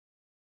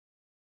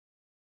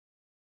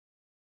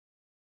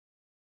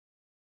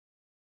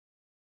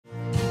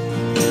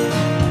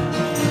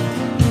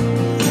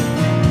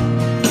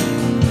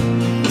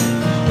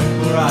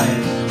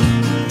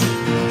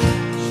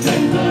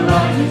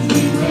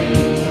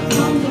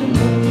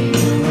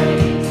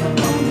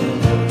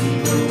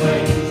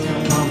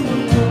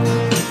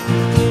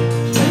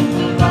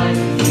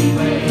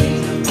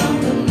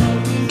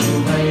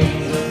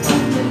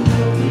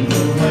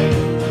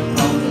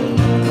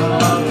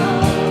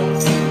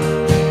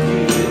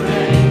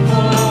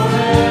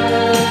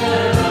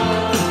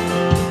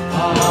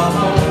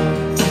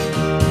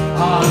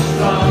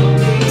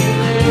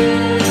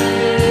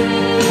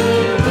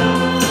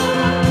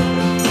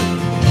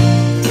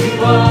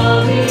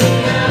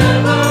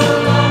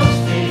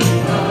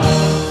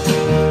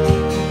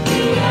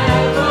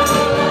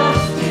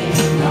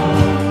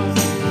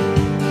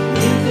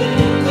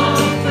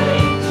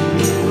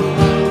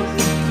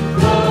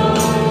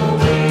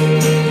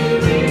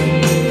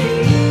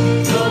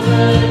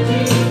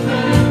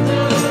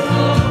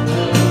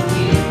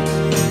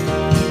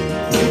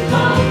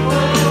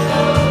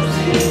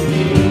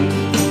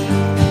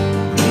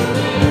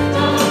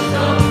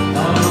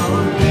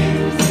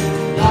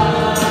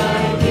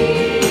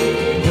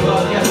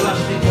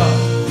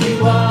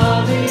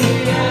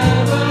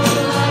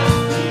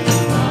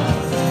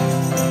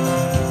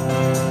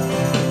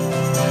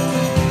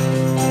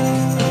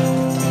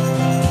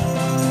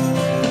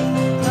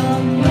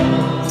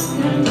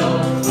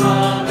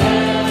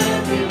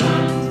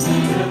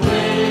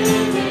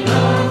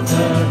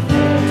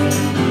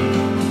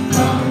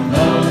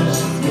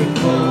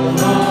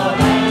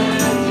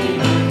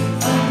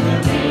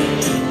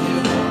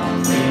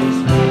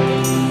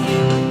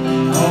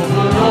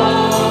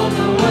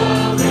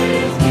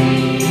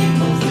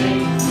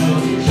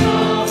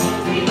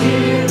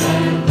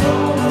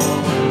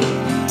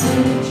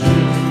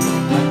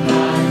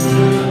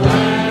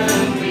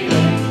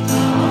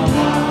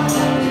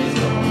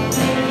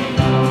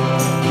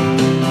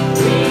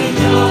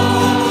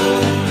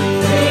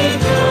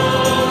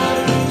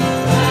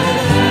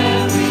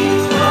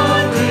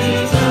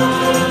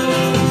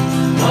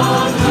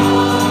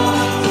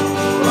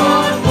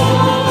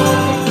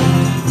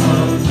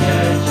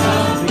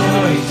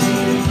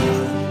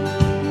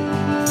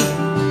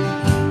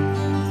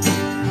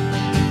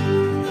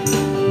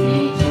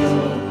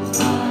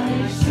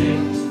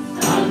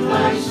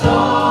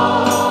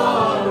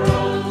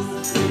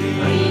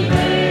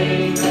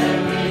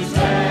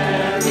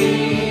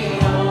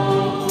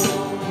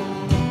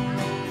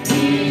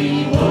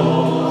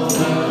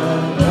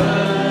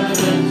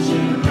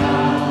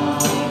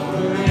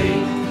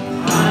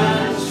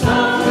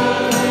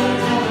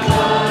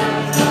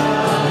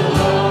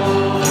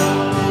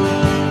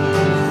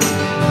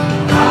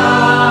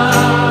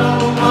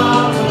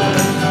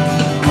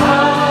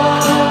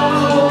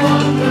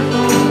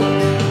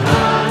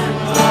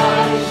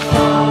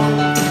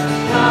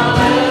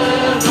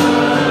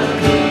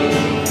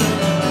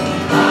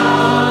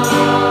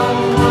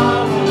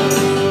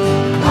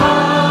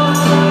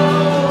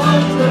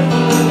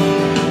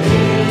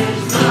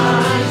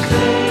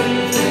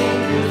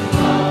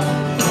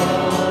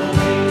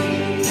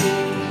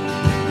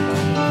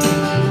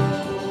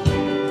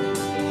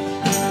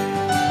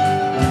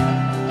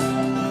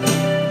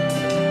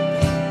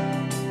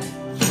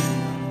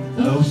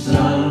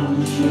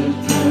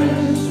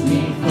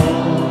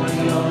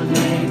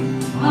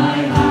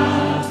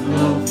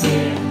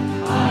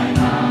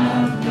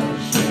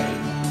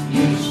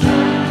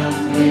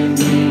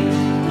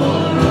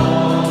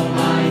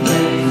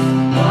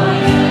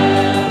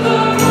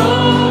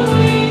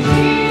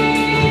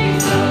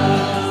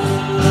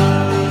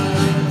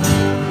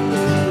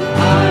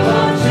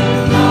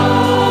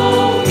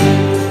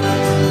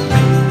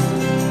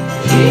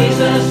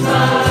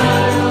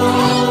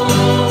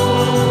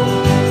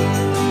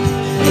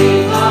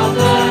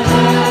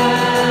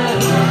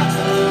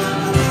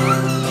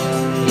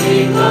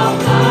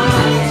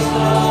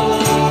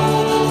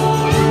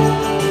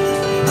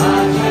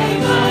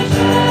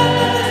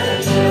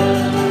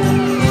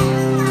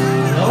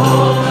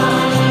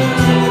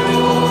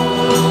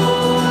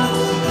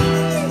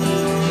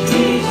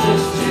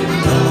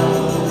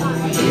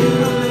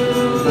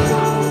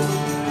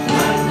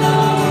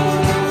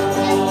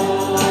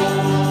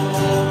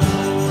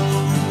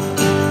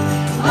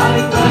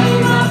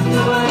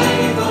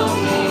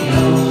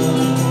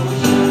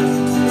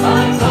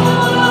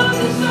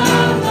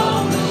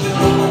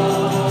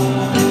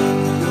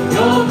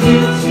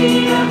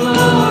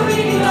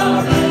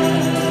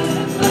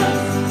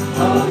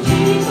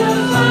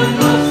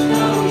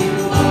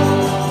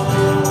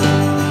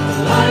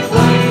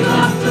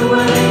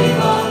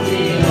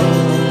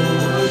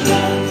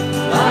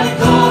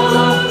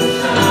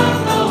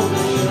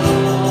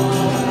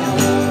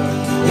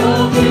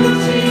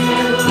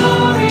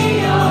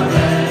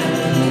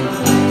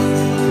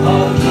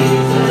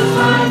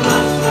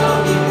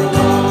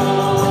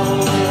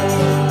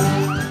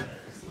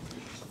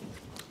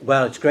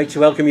Well, it's great to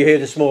welcome you here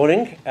this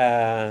morning.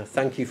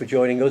 Thank you for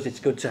joining us.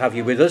 It's good to have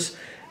you with us.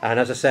 And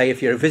as I say,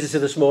 if you're a visitor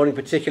this morning,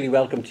 particularly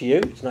welcome to you.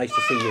 It's nice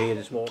to see you here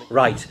this morning.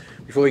 Right,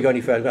 before we go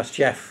any further, ask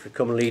Jeff to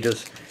come and lead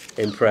us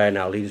in prayer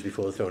now. Lead us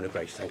before the throne of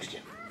grace. Thanks,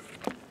 Jeff.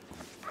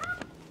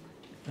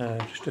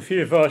 Just a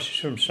few verses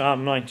from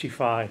Psalm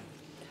 95.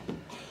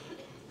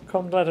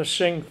 Come, let us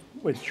sing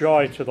with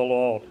joy to the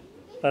Lord.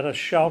 Let us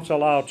shout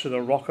aloud to the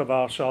rock of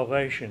our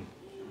salvation.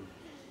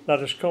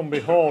 Let us come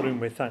behold him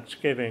with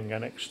thanksgiving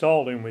and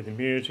extol him with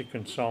music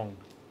and song.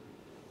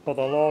 For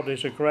the Lord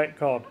is a great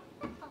God,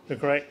 the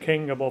great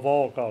King above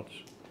all gods.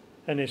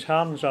 In his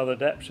hands are the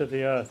depths of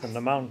the earth, and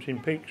the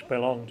mountain peaks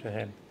belong to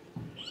him.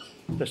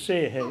 The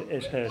sea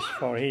is his,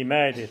 for he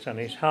made it, and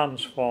his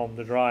hands formed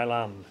the dry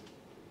land.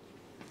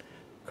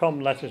 Come,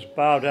 let us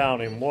bow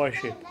down in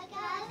worship.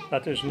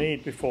 Let us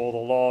kneel before the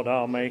Lord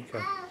our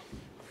Maker.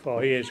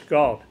 For he is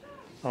God,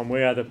 and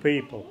we are the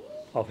people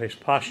of his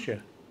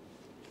pasture,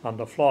 and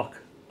the flock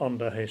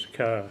under his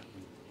care.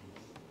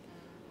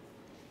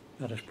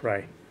 Let us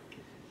pray.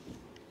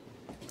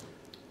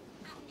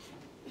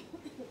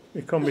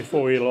 We come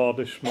before you, Lord,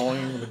 this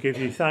morning, and we give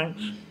you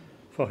thanks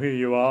for who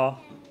you are.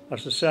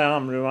 As the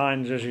psalm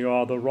reminds us, you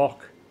are the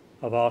rock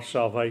of our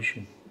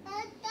salvation.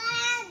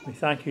 We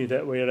thank you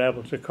that we are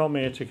able to come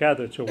here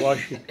together to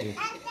worship you.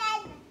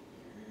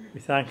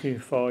 We thank you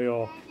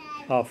for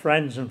our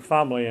friends and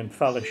family and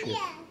fellowship.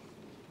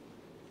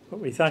 But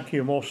we thank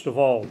you most of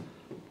all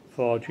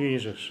for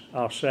Jesus,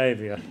 our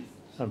Saviour,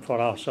 and for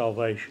our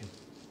salvation.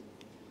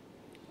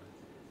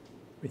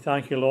 We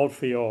thank you, Lord,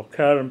 for your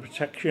care and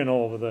protection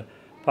over the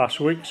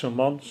past weeks and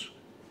months.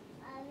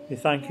 We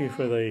thank you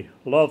for the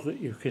love that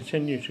you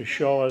continue to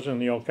show us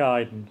and your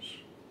guidance.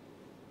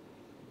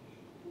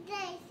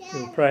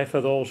 We pray for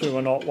those who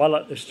are not well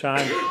at this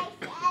time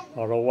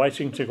or are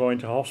waiting to go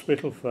into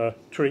hospital for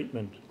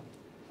treatment.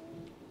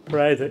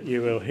 Pray that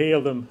you will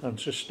heal them and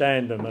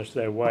sustain them as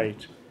they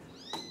wait.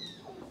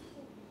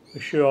 We're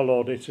sure,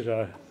 Lord, it is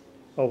a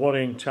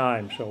worrying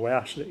time, so we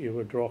ask that you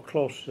would draw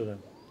close to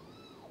them.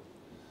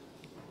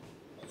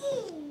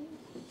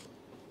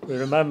 We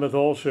remember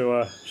those who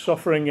are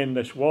suffering in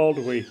this world.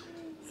 We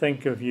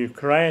think of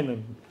Ukraine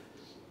and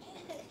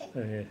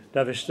the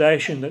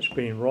devastation that's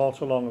been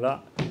wrought along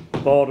that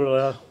border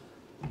there.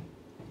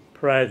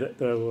 Pray that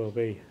there will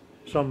be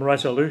some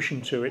resolution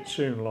to it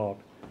soon, Lord.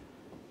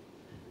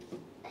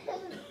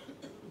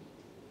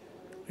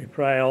 We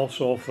pray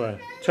also for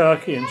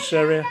Turkey and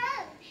Syria.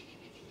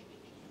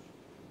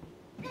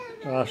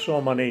 There are so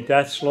many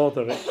deaths, Lord,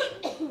 that it's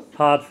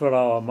hard for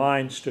our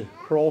minds to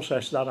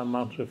process that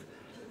amount of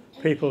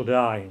people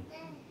dying.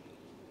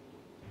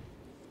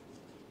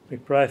 We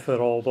pray for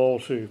all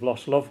those who've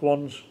lost loved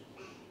ones.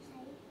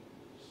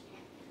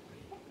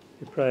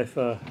 We pray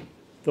for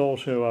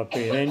those who have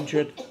been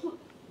injured.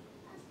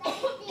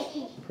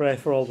 Pray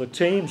for all the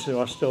teams who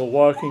are still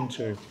working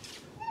to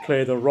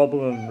clear the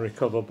rubble and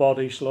recover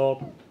bodies, Lord.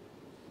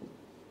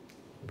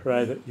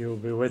 Pray that you'll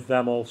be with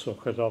them also,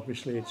 because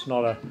obviously it's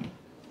not a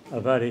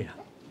very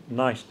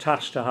nice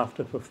task to have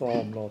to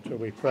perform, Lord, so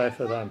we pray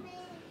for them.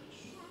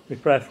 We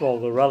pray for all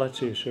the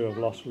relatives who have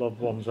lost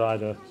loved ones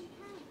either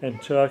in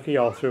Turkey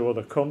or through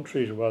other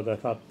countries where they've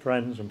had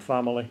friends and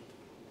family.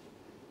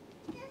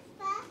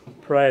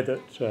 Pray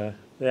that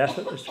the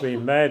effort that's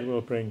been made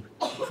will bring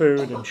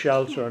food and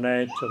shelter and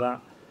aid to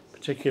that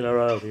particular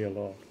area,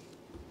 Lord.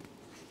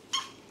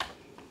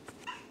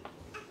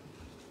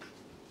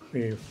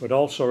 We would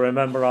also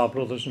remember our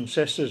brothers and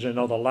sisters in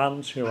other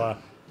lands who are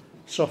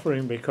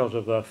suffering because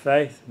of their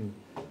faith and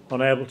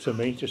unable to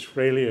meet as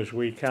freely as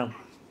we can.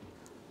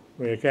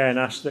 We again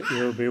ask that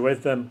you will be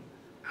with them,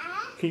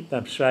 keep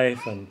them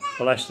safe and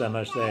bless them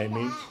as they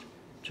meet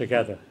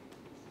together.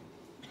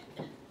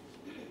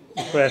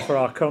 We pray for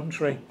our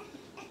country.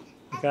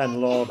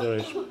 Again, Lord, there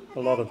is a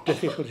lot of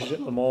difficulties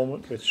at the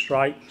moment with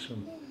strikes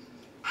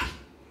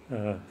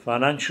and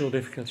financial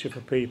difficulty for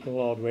people.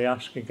 Lord, we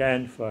ask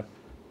again for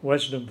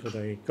wisdom for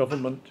the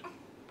government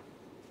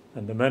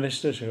and the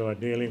ministers who are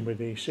dealing with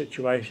these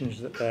situations,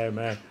 that they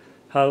may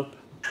help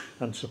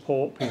and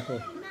support people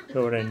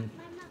who are in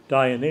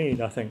dire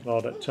need, I think,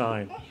 Lord, at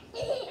times.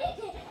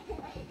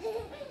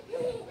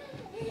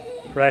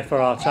 Pray for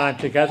our time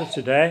together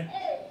today.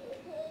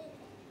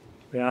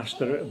 We ask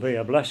that it will be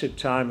a blessed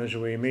time as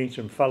we meet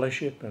and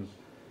fellowship and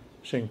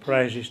sing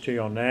praises to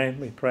your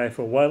name. We pray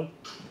for Will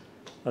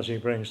as he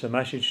brings the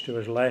message to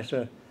us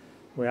later.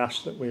 We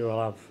ask that we will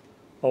have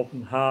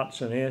open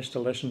hearts and ears to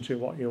listen to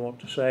what you want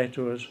to say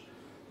to us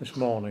this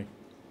morning.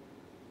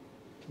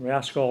 We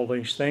ask all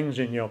these things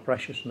in your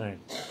precious name.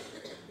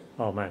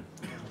 Amen.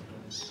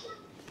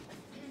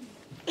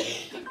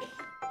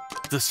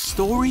 The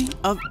story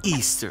of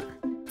Easter,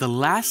 the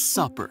Last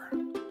Supper.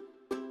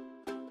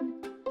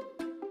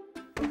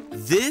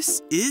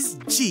 This is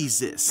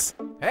Jesus,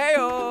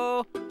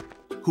 Hey-o!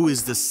 who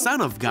is the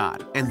Son of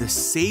God and the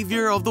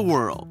Savior of the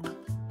world.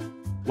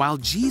 While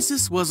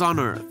Jesus was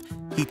on earth,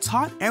 he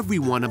taught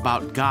everyone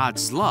about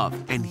God's love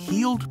and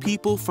healed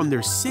people from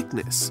their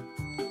sickness.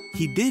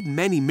 He did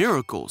many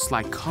miracles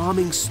like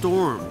calming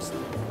storms,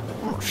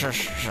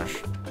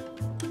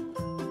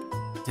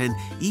 and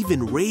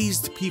even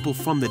raised people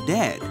from the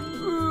dead.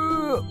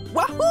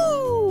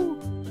 Wahoo!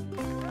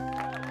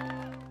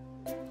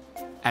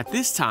 At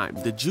this time,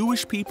 the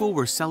Jewish people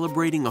were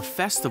celebrating a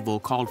festival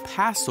called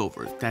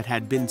Passover that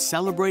had been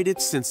celebrated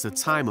since the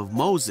time of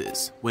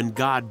Moses, when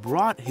God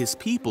brought his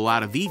people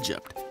out of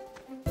Egypt.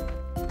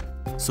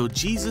 So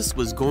Jesus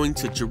was going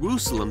to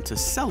Jerusalem to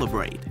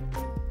celebrate.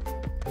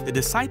 The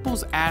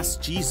disciples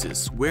asked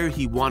Jesus where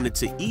he wanted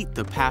to eat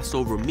the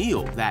Passover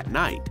meal that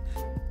night.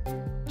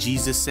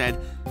 Jesus said,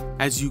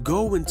 "As you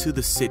go into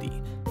the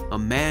city, a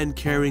man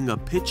carrying a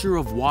pitcher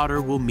of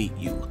water will meet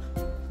you.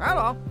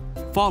 Hello.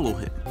 Follow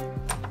him.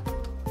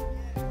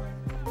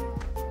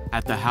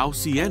 At the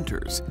house he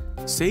enters,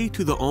 say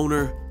to the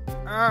owner,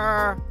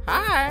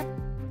 Hi.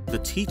 The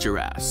teacher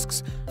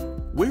asks,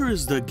 where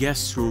is the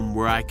guest room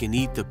where I can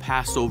eat the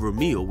Passover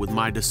meal with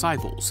my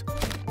disciples?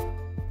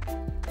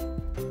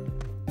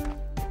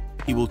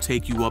 He will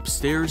take you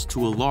upstairs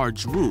to a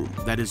large room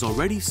that is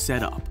already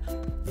set up.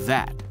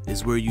 That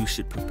is where you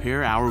should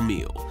prepare our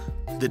meal.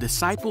 The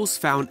disciples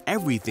found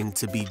everything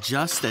to be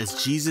just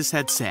as Jesus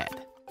had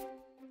said.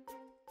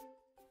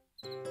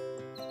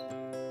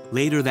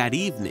 Later that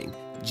evening,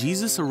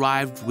 Jesus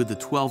arrived with the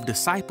 12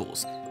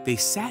 disciples. They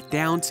sat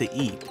down to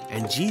eat,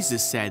 and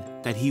Jesus said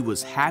that he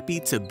was happy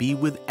to be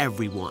with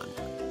everyone.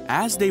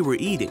 As they were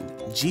eating,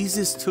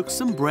 Jesus took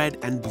some bread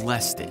and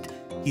blessed it.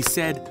 He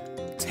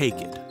said, "Take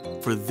it,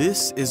 for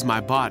this is my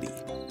body,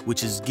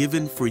 which is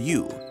given for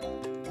you."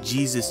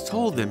 Jesus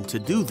told them to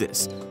do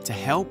this to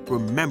help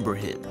remember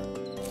him.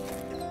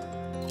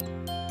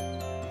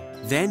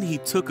 Then he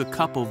took a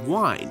cup of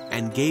wine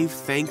and gave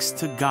thanks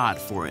to God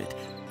for it.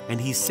 And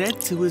he said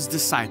to his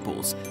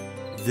disciples,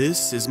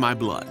 "This is my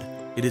blood.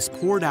 It is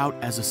poured out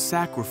as a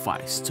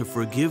sacrifice to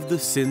forgive the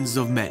sins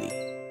of many."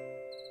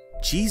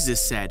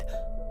 Jesus said,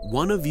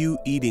 "One of you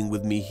eating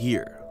with me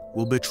here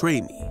will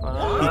betray me."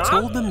 He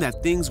told them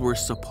that things were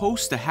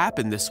supposed to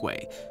happen this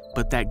way,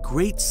 but that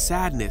great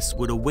sadness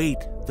would await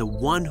the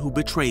one who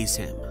betrays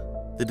him.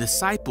 The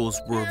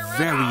disciples were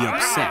very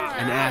upset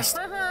and asked,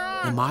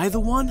 "Am I the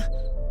one?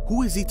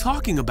 Who is he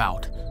talking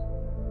about?"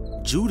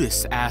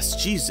 Judas asked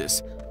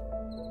Jesus,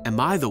 "Am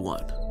I the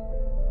one?"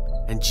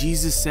 And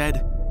Jesus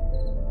said,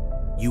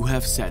 "You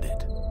have said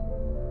it."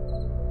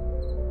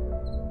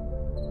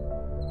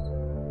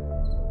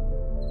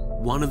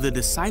 One of the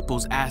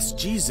disciples asked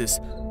Jesus,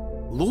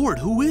 "Lord,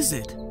 who is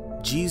it?"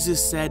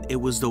 Jesus said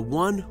it was the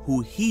one who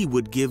he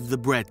would give the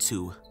bread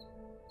to.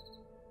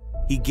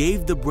 He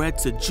gave the bread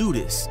to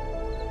Judas,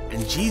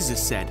 and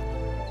Jesus said,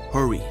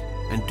 "Hurry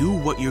and do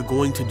what you're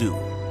going to do."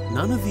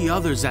 None of the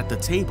others at the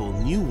table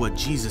knew what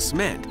Jesus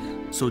meant,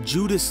 so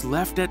Judas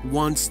left at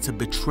once to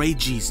betray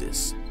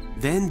Jesus.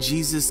 Then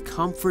Jesus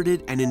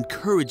comforted and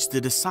encouraged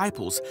the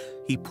disciples.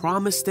 He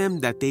promised them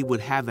that they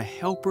would have a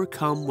helper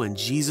come when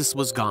Jesus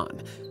was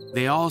gone.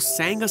 They all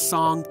sang a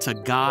song to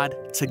God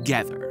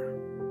together.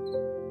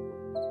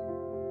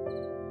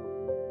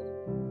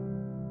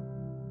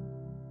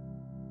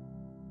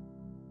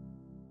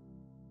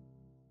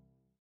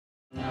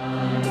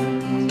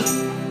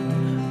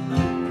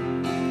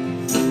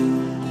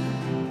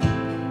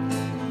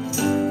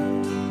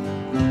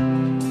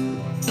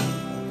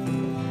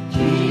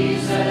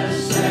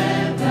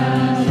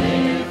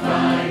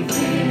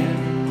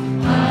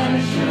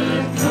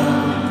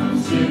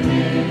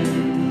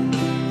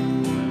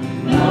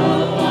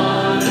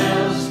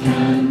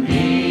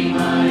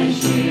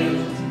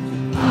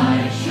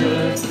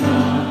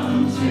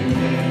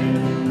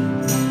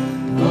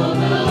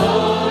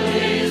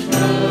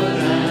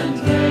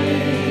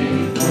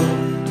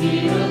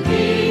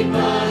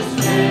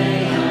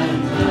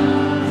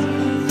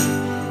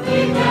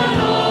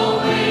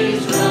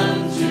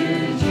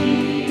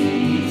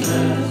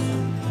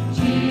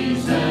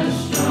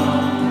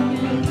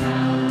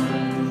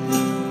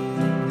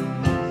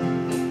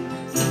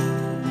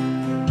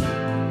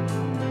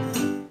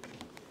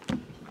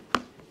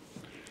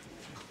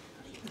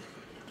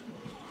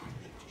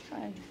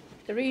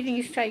 The reading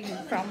is taken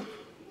from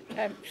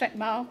St.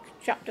 Mark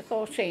chapter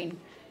 14,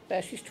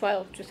 verses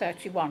 12 to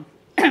 31.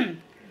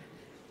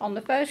 On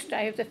the first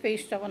day of the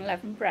Feast of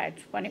Unleavened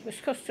Bread, when it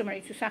was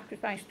customary to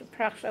sacrifice the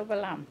Passover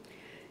lamb,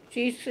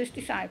 Jesus'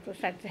 disciples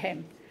said to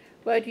him,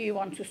 "Where do you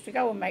want us to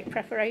go and make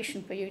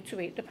preparation for you to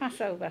eat the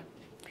Passover?"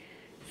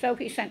 So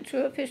he sent 2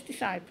 of his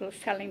disciples,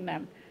 telling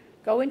them,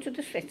 "Go into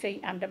the city,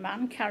 and a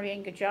man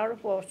carrying a jar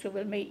of water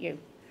will meet you.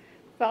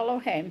 Follow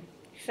him.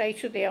 Say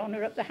to the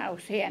owner of the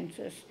house he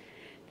enters,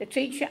 'The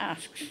teacher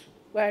asks,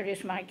 where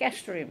is my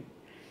guest room?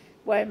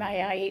 Where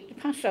may I eat the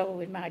Passover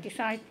with my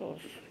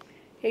disciples?'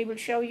 He will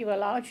show you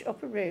a large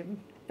upper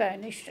room,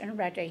 furnished and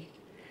ready.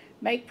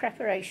 Make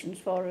preparations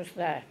for us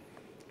there."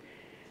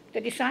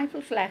 The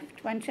disciples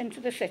left, went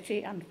into the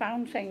city, and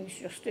found things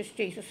just as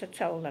Jesus had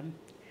told them.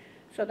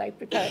 So they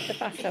prepared the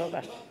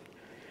Passover.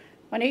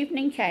 When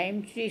evening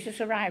came, Jesus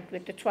arrived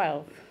with the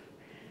 12.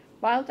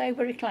 While they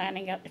were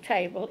reclining at the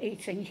table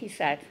eating, he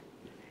said,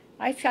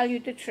 "I tell you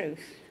the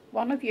truth.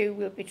 One of you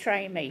will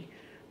betray me,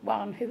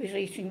 one who is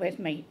eating with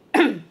me."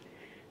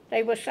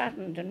 They were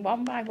saddened, and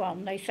one by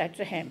one they said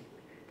to him,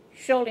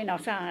 "Surely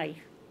not I,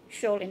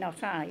 surely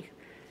not I."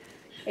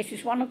 "It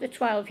is one of the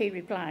 12, he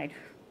replied,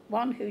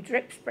 "one who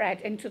dips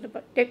bread into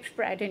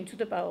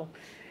the bowl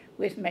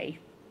with me.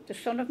 The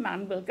Son of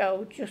Man will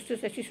go just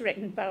as it is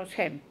written about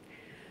him.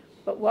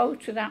 But woe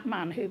to that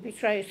man who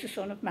betrays the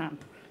Son of Man.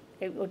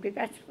 It would be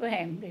better for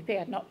him if he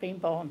had not been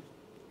born."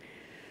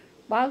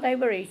 While they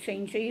were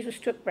eating, Jesus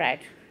took bread,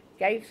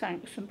 gave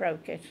thanks and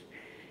broke it,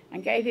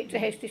 and gave it to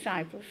his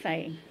disciples,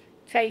 saying,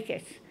 "Take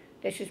it,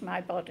 this is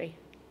my body."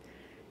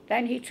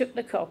 Then he took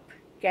the cup,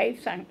 gave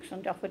thanks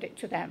and offered it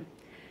to them.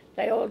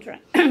 They all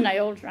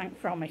drank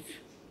from it.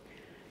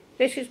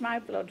 "This is my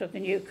blood of the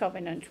new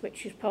covenant,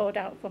 which is poured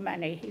out for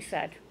many," he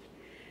said.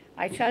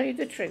 "I tell you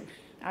the truth,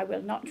 I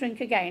will not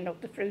drink again of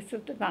the fruit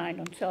of the vine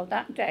until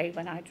that day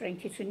when I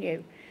drink it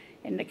anew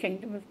in the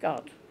kingdom of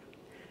God."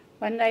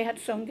 When they had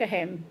sung a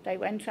hymn, they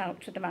went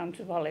out to the Mount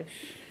of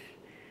Olives.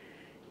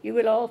 "You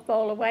will all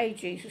fall away,"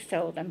 Jesus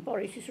told them, "for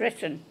it is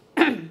written,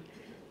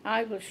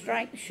 'I will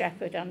strike the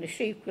shepherd and the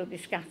sheep will be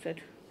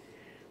scattered.'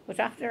 But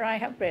after I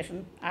have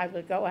risen, I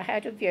will go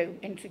ahead of you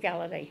into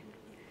Galilee."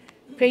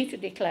 Peter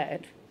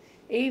declared,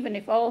 "Even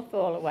if all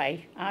fall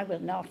away, I will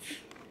not."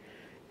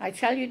 "I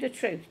tell you the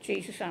truth,"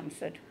 Jesus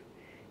answered.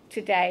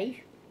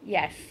 "Today,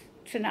 yes,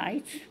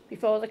 tonight,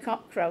 before the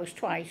cock crows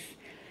twice,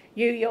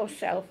 you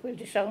yourself will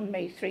disown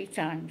me 3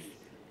 times.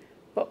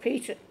 But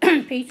Peter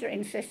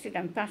insisted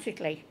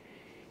emphatically,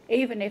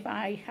 "Even if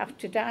I have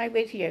to die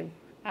with you,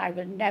 I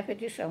will never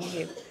disown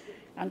you."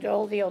 And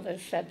all the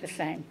others said the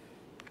same.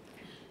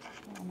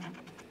 Amen.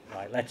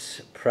 Right,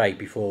 let's pray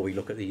before we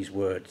look at these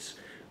words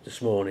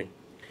this morning.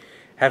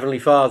 Heavenly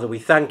Father, we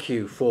thank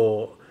you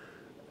for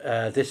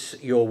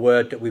your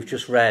word that we've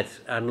just read.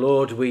 And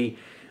Lord, we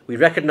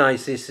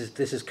recognise this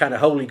is kind of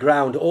holy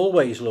ground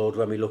always, Lord,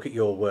 when we look at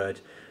your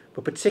word.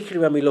 But particularly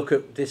when we look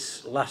at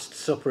this Last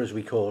Supper, as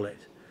we call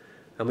it.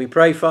 And we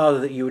pray, Father,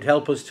 that you would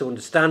help us to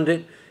understand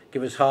it,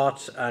 give us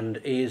hearts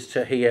and ears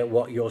to hear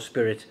what your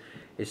Spirit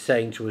is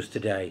saying to us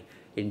today.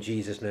 In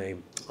Jesus'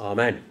 name,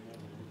 amen.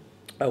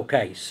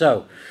 Okay,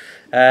 so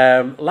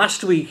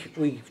last week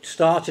we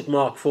started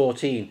Mark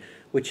 14,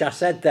 which I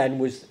said then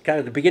was kind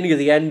of the beginning of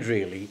the end,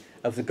 really,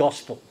 of the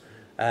Gospel.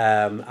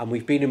 And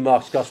we've been in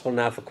Mark's Gospel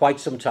now for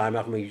quite some time,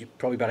 haven't we?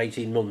 Probably about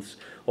 18 months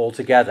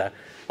altogether,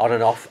 on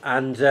and off.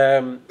 And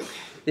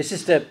this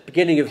is the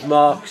beginning of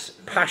Mark's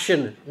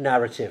passion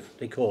narrative,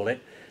 they call it.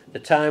 The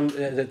time,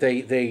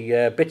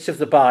 the bits of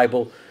the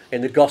Bible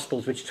in the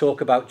Gospels which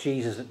talk about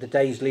Jesus at the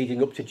days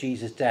leading up to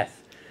Jesus'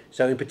 death.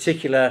 So in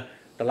particular,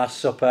 the Last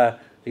Supper,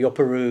 the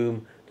Upper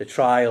Room, the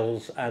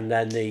trials, and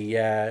then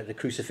the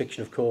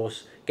crucifixion, of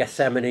course,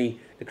 Gethsemane,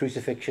 the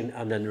crucifixion,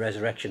 and then the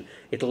resurrection.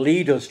 It'll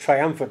lead us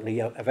triumphantly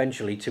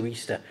eventually to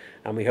Easter,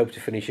 and we hope to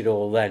finish it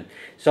all then.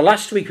 So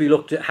last week we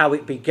looked at how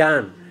it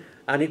began,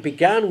 and it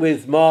began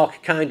with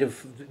Mark kind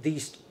of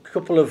these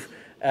couple of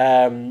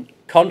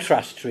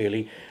contrasts,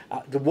 really.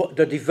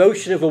 The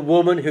devotion of a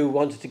woman who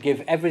wanted to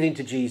give everything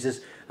to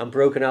Jesus and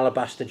broke an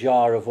alabaster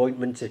jar of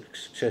ointment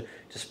to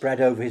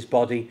spread over his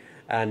body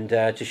and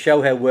to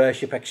show her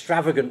worship,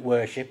 extravagant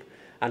worship,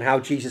 and how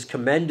Jesus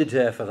commended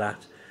her for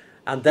that.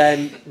 And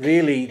then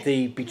really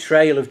the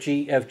betrayal of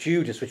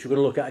Judas, which we're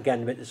going to look at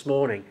again a bit this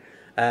morning,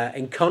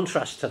 in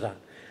contrast to that.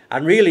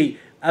 And really,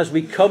 as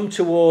we come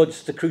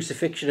towards the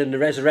crucifixion and the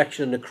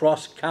resurrection and the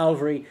cross,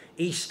 Calvary,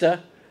 Easter,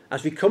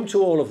 as we come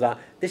to all of that,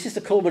 this is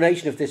the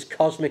culmination of this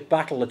cosmic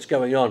battle that's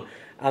going on.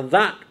 And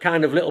that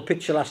kind of little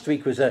picture last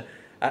week was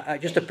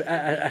just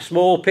a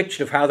small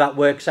picture of how that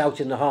works out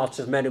in the hearts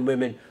of men and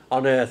women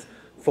on earth.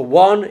 For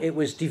one, it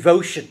was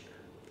devotion.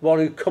 One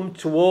who come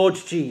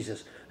towards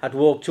Jesus, had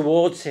walked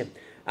towards him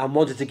and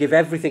wanted to give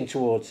everything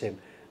towards him,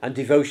 and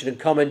devotion and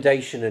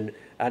commendation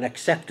and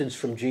acceptance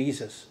from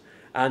Jesus.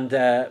 And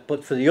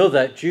but for the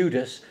other,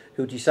 Judas,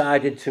 who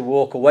decided to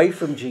walk away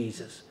from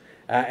Jesus,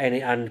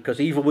 and because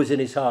evil was in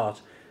his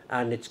heart,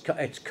 and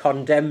it's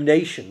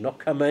condemnation, not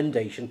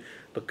commendation,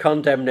 but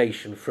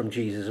condemnation from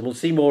Jesus. And we'll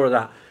see more of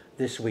that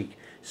this week.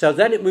 So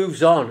then it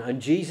moves on,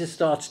 and Jesus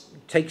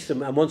takes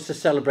them and wants to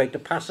celebrate the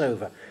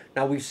Passover.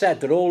 Now, we've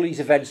said that all these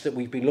events that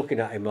we've been looking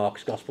at in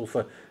Mark's Gospel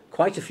for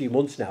quite a few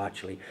months now,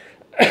 actually,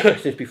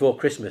 since before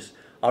Christmas,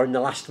 are in the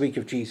last week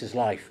of Jesus'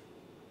 life,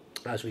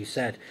 as we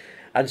said.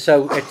 And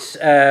so it's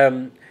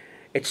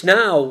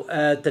now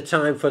the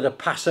time for the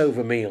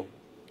Passover meal.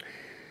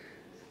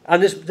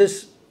 And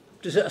there's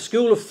a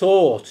school of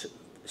thought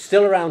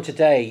still around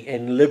today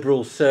in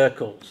liberal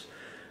circles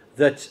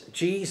that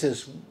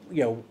Jesus,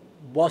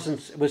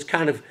 was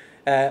kind of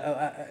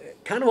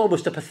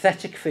almost a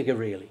pathetic figure,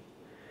 really,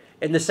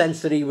 in the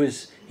sense that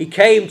he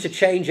came to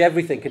change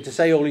everything and to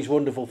say all these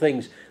wonderful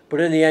things, but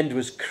in the end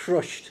was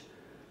crushed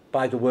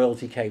by the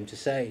world he came to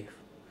save.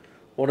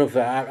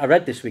 I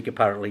read this week,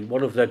 apparently,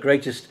 one of the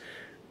greatest,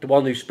 the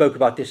one who spoke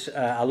about this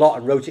a lot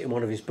and wrote it in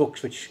one of his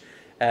books, which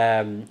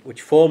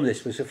formed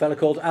this, was a fellow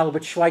called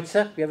Albert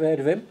Schweitzer. Have you ever heard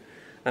of him?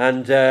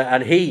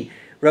 And he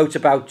wrote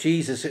about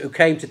Jesus, who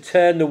came to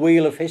turn the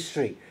wheel of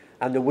history,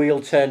 and the wheel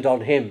turned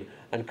on him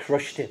and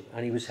crushed him,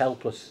 and he was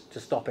helpless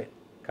to stop it,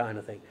 kind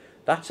of thing.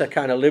 That's a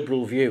kind of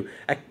liberal view.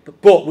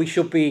 But we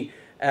should be,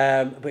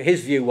 but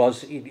his view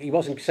was, he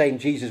wasn't saying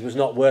Jesus was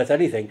not worth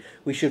anything.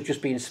 We should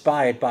just be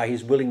inspired by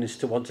his willingness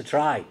to want to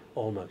try,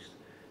 almost.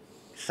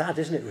 Sad,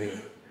 isn't it,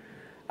 really?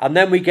 And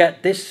then we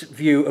get this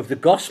view of the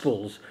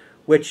Gospels,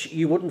 which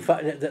you wouldn't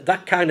find,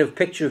 that kind of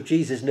picture of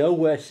Jesus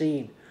nowhere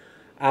seen.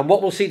 And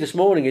what we'll see this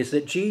morning is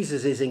that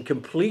Jesus is in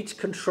complete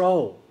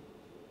control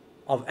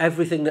of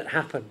everything that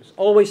happens.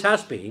 Always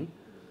has been,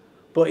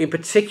 but in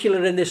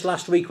particular in this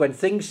last week when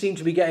things seem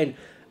to be getting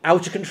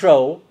out of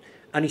control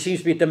and he seems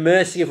to be at the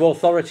mercy of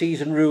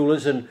authorities and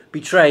rulers and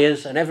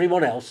betrayers and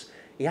everyone else,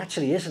 he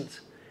actually isn't.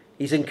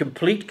 He's in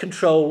complete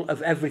control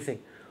of everything,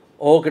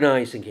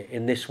 organising it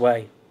in this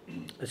way.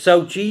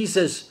 So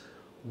Jesus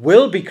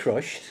will be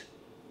crushed,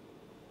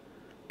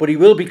 but he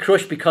will be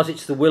crushed because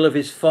it's the will of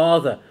his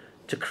Father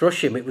to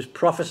crush him. It was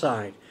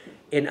prophesied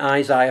in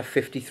Isaiah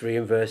 53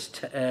 and verse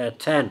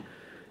 10.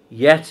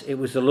 Yet it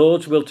was the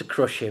Lord's will to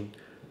crush him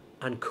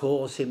and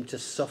cause him to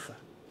suffer.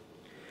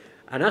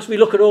 And as we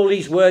look at all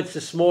these words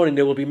this morning,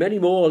 there will be many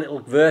more little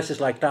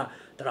verses like that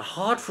that are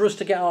hard for us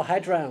to get our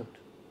head round,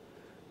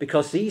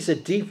 because these are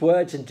deep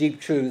words and deep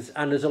truths,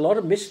 and there's a lot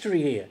of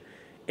mystery here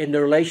in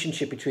the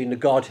relationship between the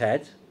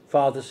Godhead,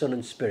 Father, Son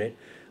and Spirit,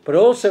 but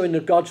also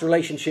in God's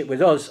relationship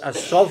with us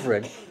as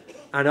sovereign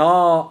and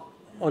our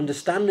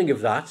understanding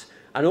of that,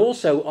 and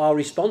also our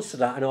response to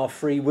that and our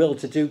free will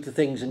to do the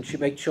things and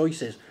make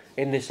choices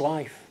in this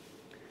life.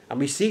 And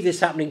we see this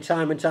happening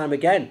time and time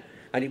again,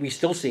 and we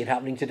still see it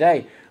happening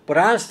today. But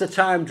as the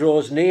time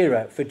draws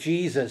nearer for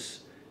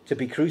Jesus to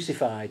be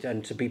crucified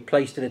and to be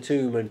placed in a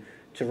tomb and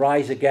to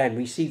rise again,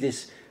 we see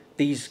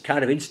these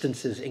kind of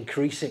instances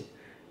increasing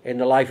in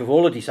the life of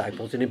all the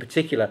disciples, and in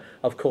particular,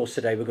 of course,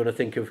 today we're going to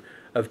think of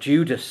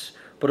Judas,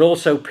 but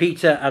also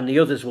Peter and the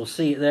others. We'll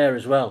see it there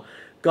as well.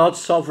 God's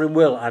sovereign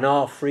will and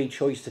our free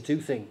choice to do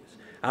things.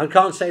 I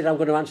can't say that I'm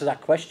going to answer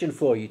that question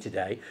for you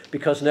today,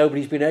 because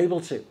nobody's been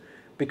able to,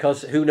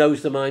 because who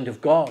knows the mind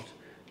of God?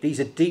 These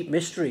are deep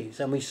mysteries,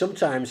 and we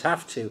sometimes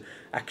have to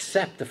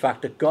accept the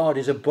fact that God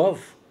is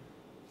above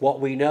what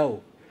we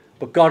know.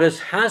 But God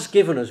has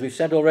given us, we've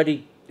said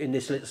already in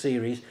this little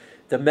series,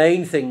 the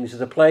main things are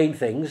the plain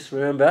things,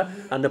 remember?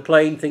 And the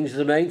plain things are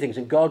the main things.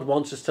 And God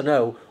wants us to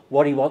know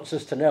what he wants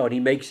us to know, and he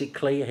makes it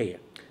clear here.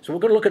 So we're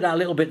going to look at that a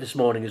little bit this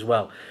morning as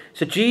well.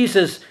 So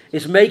Jesus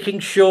is making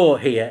sure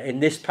here in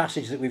this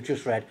passage that we've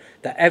just read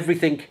that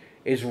everything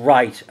is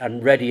right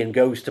and ready and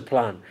goes to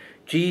plan.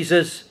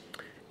 Jesus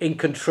in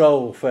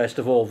control, first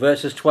of all.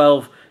 Verses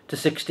 12 to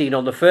 16.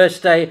 On the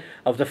first day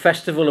of the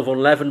festival of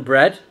unleavened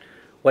bread,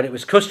 when it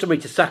was customary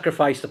to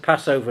sacrifice the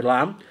Passover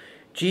lamb,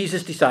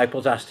 Jesus'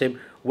 disciples asked him,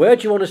 "Where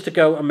do you want us to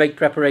go and make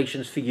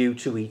preparations for you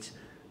to eat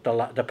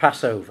the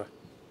Passover?"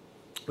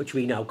 Which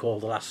we now call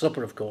the Last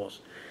Supper, of course.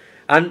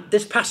 And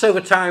this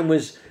Passover time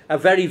was a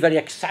very, very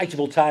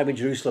excitable time in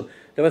Jerusalem.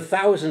 There were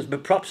thousands,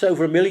 but perhaps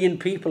over 1 million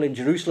people in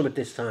Jerusalem at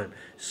this time,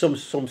 some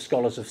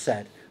scholars have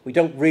said. We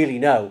don't really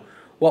know.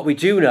 What we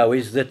do know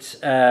is that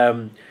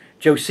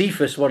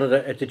Josephus, one of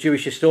the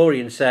Jewish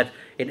historians, said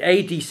in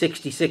AD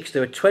 66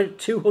 there were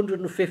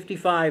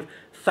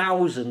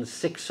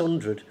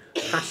 255,600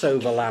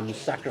 Passover lambs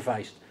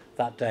sacrificed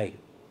that day.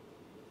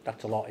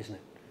 That's a lot, isn't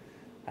it?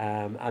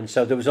 And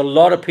so there was a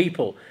lot of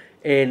people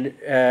in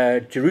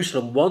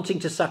Jerusalem wanting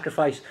to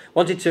celebrate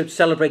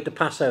the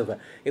Passover.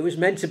 It was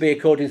meant to be,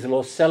 according to the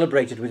law,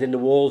 celebrated within the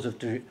walls of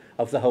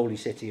the holy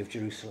city of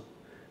Jerusalem.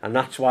 And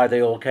that's why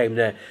they all came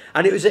there.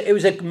 And it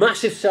was a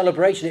massive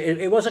celebration.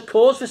 It was a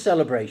cause for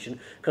celebration,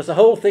 because the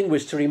whole thing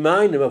was to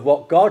remind them of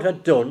what God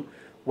had done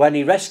when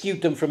he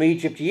rescued them from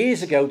Egypt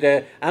years ago,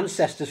 their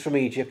ancestors from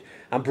Egypt,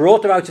 and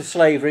brought them out of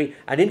slavery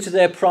and into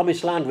their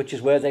promised land, which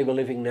is where they were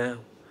living now.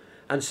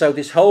 And so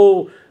this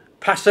whole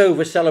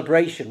Passover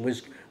celebration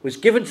was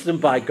given to them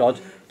by God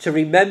to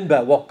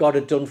remember what God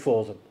had done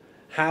for them,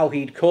 how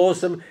he'd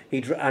caused them,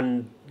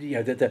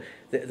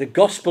 the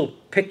gospel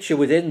picture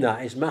within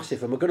that is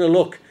massive. And we're going to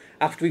look,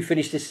 after we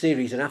finish this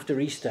series and after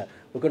Easter,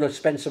 we're going to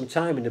spend some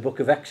time in the book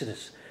of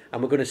Exodus,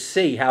 and we're going to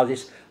see how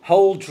this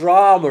whole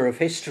drama of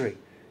history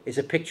is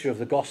a picture of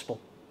the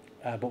gospel.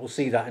 But we'll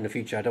see that in the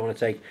future. I don't want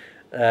to take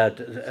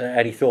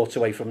any thoughts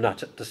away from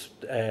that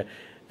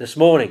this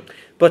morning.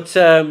 But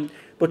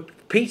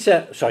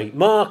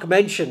Mark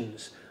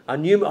mentions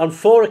on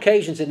 4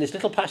 occasions in this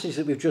little passage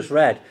that we've just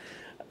read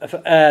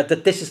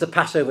that this is the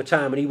Passover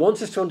time, and he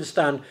wants us to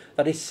understand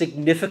that it's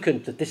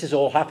significant that this is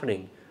all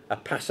happening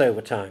at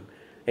Passover time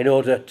in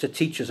order to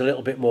teach us a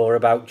little bit more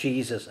about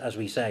Jesus, as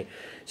we say.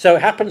 So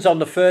it happens on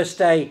the first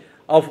day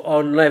of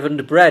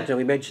unleavened bread, and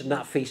we mentioned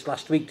that feast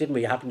last week, didn't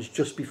we? It happens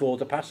just before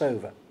the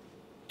Passover,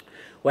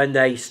 when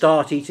they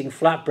start eating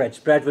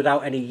flatbreads, bread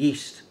without any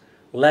yeast,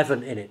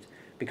 leaven in it,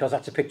 because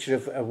that's a picture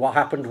of what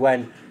happened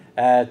when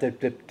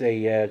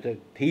the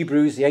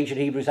Hebrews, the ancient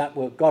Hebrews,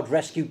 God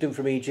rescued them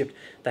from Egypt.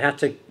 They had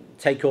to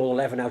take all the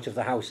leaven out of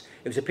the house.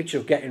 It was a picture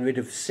of getting rid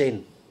of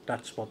sin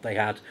That's what they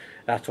had.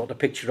 That's what the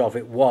picture of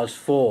it was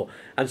for.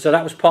 And so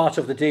that was part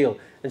of the deal.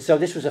 And so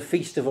this was a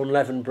feast of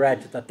unleavened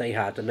bread that they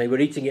had, and they were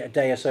eating it a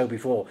day or so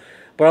before.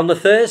 But on the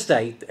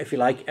Thursday, if you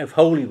like, of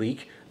Holy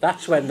Week,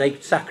 that's when they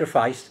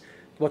sacrificed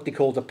what they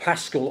called the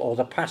Paschal or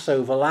the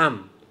Passover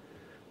lamb.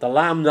 The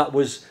lamb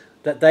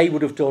that they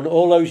would have done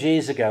all those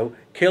years ago,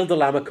 killed the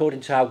lamb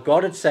according to how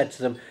God had said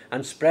to them,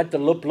 and spread the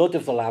blood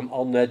of the lamb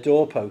on their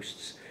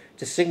doorposts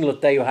to signal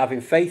that they were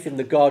having faith in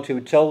the God who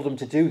had told them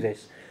to do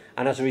this.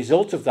 And as a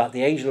result of that,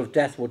 the angel of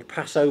death would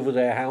pass over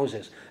their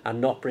houses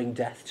and not bring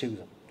death to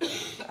them.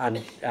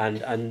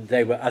 And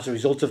they were, as a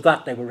result of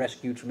that, they were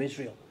rescued from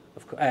Israel,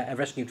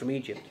 rescued from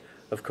Egypt,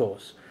 of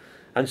course.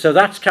 And so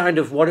that's kind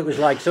of what it was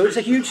like. So it's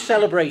a huge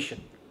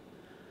celebration.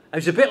 It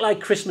was a bit like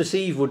Christmas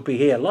Eve would be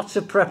here. Lots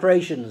of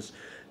preparations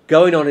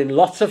going on in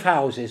lots of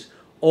houses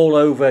all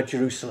over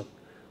Jerusalem,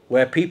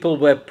 where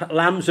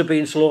lambs were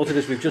being slaughtered,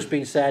 as we've just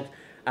been said,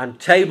 and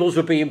tables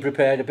were being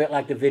prepared, a bit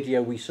like the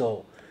video we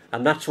saw.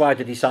 And that's why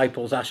the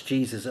disciples asked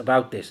Jesus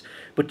about this.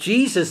 But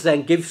Jesus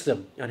then gives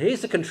them, and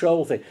here's the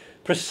control thing,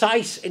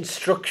 precise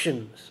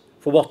instructions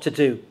for what to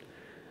do.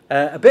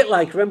 A bit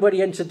like, remember when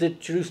he entered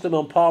Jerusalem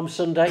on Palm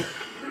Sunday,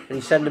 and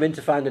he sent them in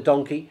to find the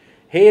donkey?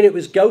 Here it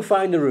was, go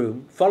find the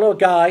room, follow a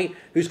guy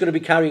who's going to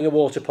be carrying a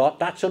water pot.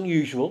 That's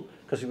unusual,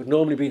 because it would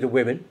normally be the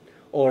women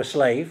or a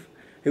slave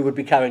who would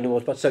be carrying the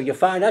water pot. So you'll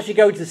find as you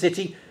go into the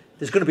city,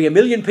 there's going to be 1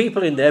 million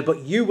people in there,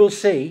 but you will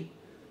see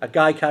a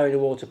guy carrying a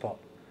water pot.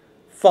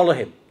 Follow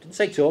him. Didn't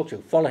say talk to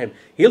him, follow him.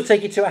 He'll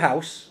take you to a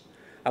house,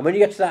 and when you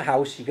get to that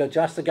house, you go to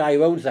ask the guy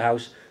who owns the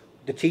house,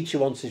 the teacher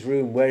wants his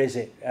room, where is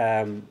it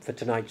for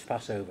tonight's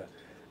Passover?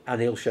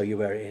 And he'll show you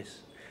where it is.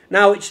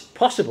 Now, it's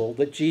possible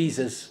that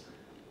Jesus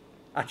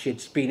actually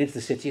had been into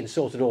the city and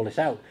sorted all this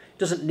out. It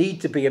doesn't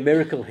need to be a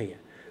miracle here.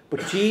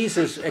 But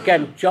Jesus,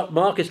 again,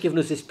 Mark has given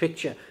us this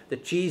picture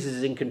that Jesus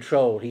is in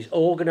control. He's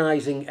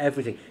organising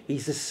everything.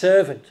 He's the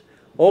servant,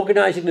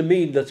 organising the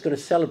meal that's going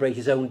to celebrate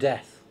his own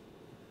death.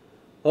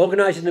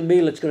 Organising the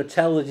meal that's going to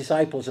tell the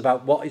disciples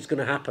about what is going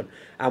to happen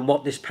and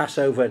what this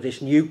Passover,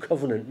 this new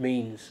covenant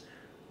means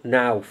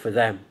now for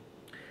them.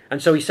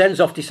 And so he sends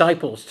off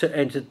disciples,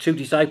 two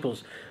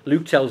disciples.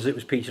 Luke tells us it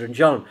was Peter and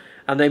John.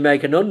 And they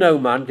make an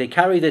unknown man. They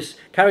carrying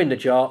the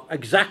jar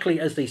exactly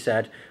as they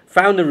said,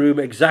 found the room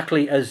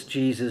exactly as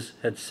Jesus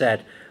had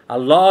said. A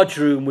large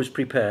room was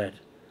prepared.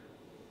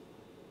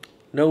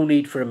 No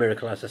need for a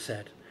miracle, as I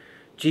said.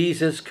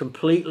 Jesus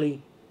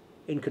completely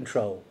in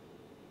control.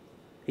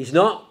 He's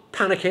not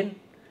panicking.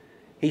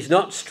 He's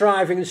not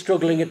striving and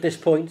struggling at this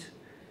point.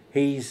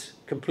 He's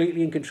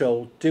completely in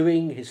control,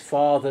 doing his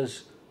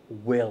Father's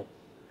will.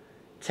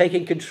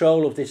 Taking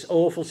control of this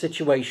awful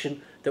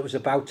situation that was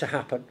about to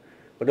happen.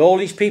 When all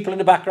these people in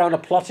the background are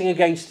plotting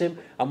against him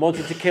and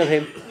wanting to kill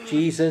him,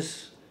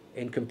 Jesus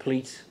in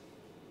complete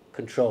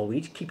control. We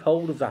need to keep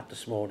hold of that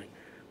this morning,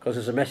 because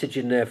there's a message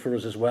in there for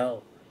us as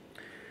well.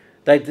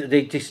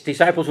 The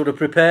disciples would have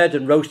prepared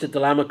and roasted the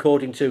lamb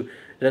according to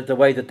the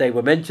way that they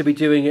were meant to be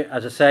doing it,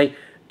 as I say,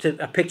 to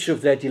a picture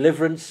of their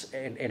deliverance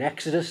in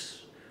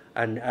Exodus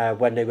and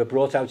when they were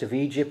brought out of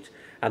Egypt.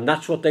 And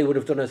that's what they would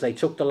have done as they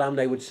took the lamb.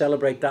 They would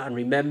celebrate that and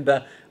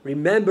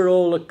remember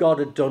all that God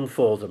had done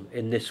for them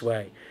in this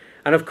way.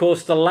 And of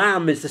course, the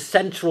lamb is the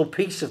central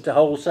piece of the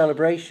whole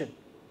celebration.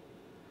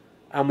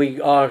 And we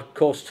are, of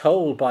course,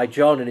 told by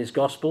John in his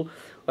Gospel,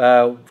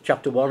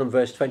 chapter 1 and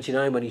verse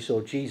 29, when he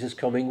saw Jesus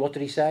coming, what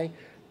did he say?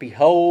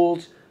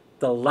 Behold,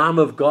 the Lamb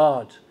of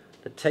God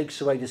that takes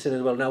away the sin of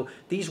the world. Now,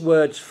 these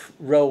words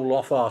roll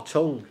off our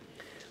tongue,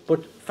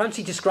 but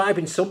fancy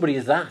describing somebody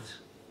as that.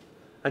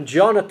 And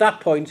John, at that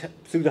point,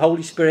 through the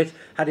Holy Spirit,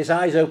 had his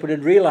eyes open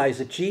and realised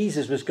that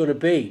Jesus was going to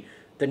be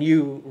the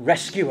new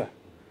rescuer,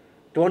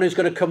 the one who's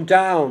going to come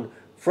down,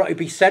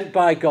 be sent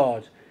by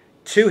God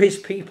to his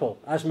people,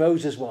 as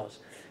Moses was,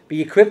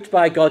 be equipped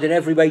by God in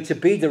every way to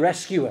be the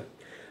rescuer,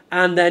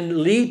 and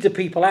then lead the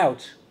people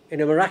out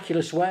in a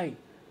miraculous way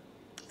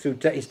through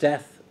his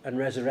death and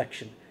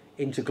resurrection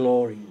into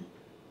glory.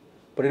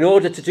 But in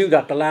order to do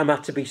that, the lamb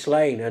had to be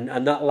slain,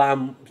 and that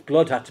lamb's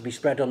blood had to be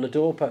spread on the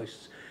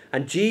doorposts.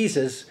 And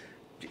Jesus,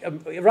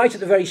 right at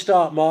the very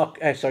start,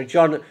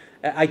 John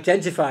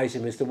identifies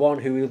him as the one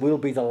who will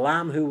be the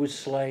lamb who was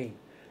slain.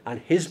 And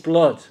his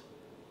blood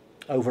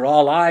over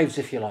our lives,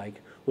 if you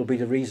like, will be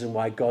the reason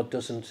why God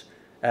doesn't,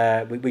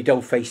 we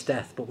don't face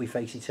death, but we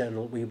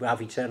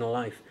have eternal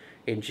life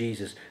in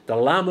Jesus. The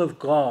Lamb of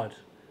God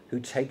who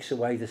takes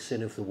away the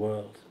sin of the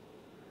world.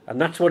 And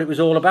that's what it was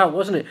all about,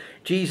 wasn't it?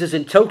 Jesus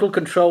in total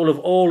control of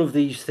all of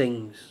these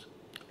things,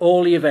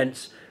 all the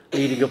events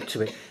leading up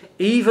to it.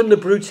 Even the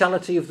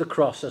brutality of the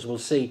cross, as we'll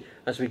see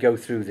as we go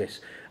through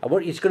this.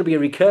 It's going to be a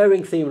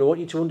recurring theme, and I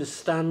want you to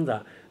understand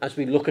that as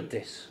we look at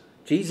this.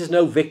 Jesus is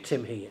no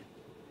victim here.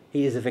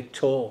 He is a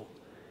victor.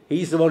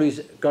 He's the one who's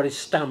got his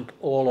stamp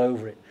all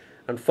over it,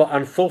 and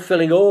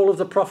fulfilling all of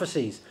the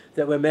prophecies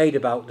that were made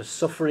about the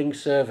suffering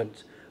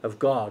servant of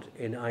God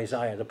in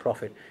Isaiah the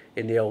prophet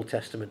in the Old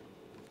Testament.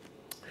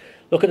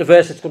 Look at the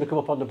verse that's going to come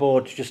up on the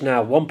board just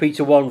now, 1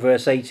 Peter 1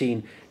 verse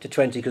 18 to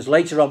 20, because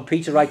later on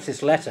Peter writes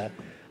this letter,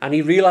 And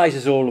he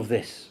realizes all of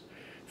this.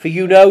 For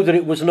you know that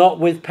it was not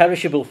with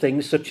perishable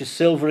things such as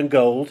silver and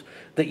gold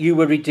that you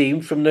were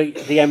redeemed from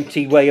the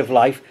empty way of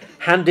life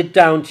handed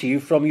down to you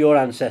from your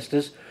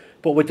ancestors,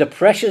 but with the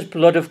precious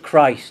blood of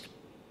Christ,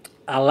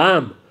 a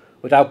lamb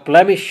without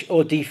blemish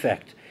or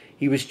defect.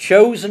 He was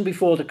chosen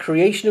before the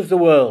creation of the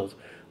world,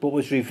 but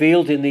was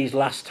revealed in these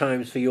last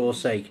times for your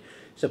sake.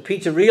 So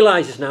Peter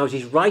realizes now, as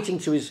he's writing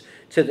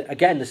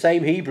again, the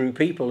same Hebrew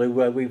people who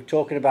we were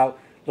talking about,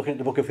 looking at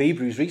the book of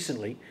Hebrews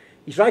recently,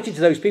 he's writing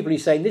to those people and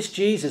he's saying, this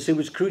Jesus who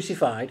was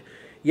crucified,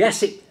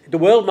 yes, the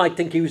world might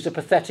think he was a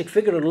pathetic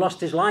figure and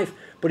lost his life,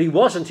 but he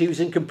wasn't. He was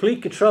in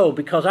complete control,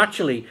 because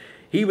actually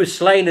he was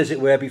slain, as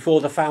it were,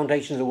 before the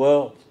foundation of the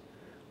world.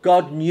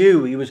 God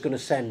knew he was going to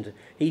send.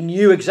 He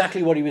knew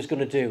exactly what he was going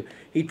to do.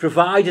 He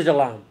provided a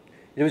lamb.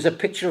 There was a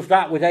picture of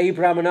that with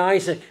Abraham and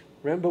Isaac.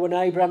 Remember when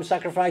Abraham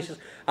sacrifices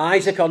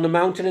Isaac on the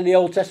mountain in the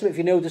Old Testament, if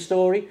you know the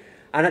story?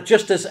 And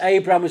just as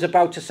Abraham was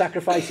about to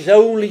sacrifice his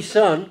only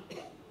son,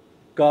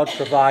 God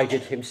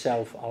provided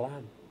himself a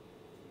lamb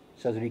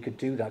so that he could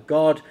do that.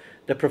 God,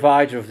 the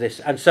provider of this.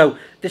 And so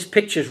this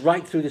picture's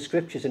right through the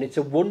scriptures, and it's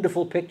a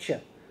wonderful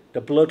picture,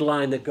 the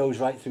bloodline that goes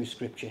right through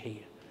scripture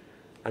here.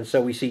 And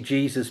so we see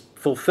Jesus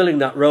fulfilling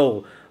that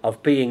role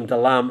of being the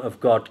Lamb of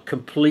God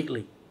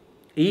completely.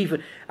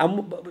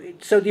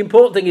 So the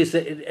important thing is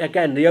that,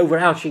 again, the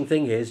overarching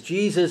thing here is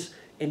Jesus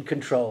in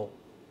control.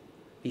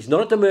 He's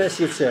not at the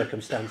mercy of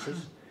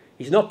circumstances.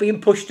 He's not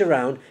being pushed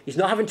around. He's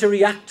not having to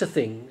react to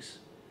things.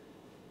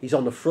 He's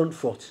on the front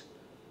foot.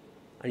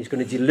 And he's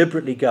going to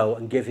deliberately go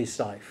and give his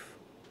life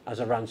as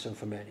a ransom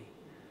for many,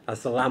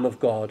 as the Lamb of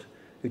God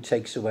who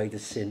takes away the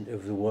sin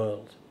of the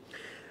world.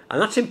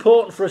 And that's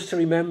important for us to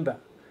remember,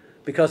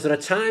 because there are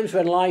times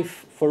when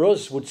life for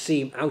us would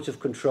seem out of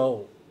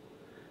control.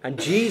 And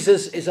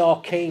Jesus is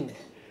our King,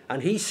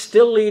 and he's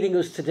still leading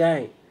us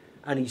today,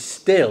 and he's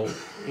still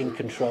in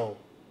control.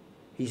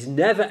 He's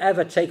never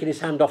ever taken his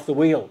hand off the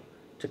wheel,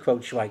 to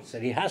quote Schweitzer.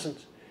 He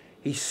hasn't.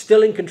 He's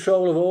still in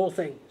control of all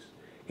things.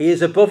 He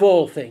is above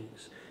all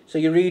things. So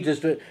you read,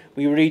 as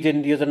we were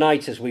reading the other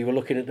night as we were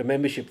looking at the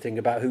membership thing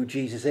about who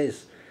Jesus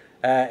is,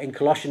 in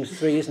Colossians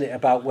 3, isn't it,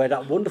 about where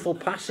that wonderful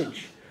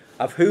passage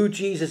of who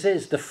Jesus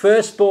is, the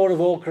firstborn of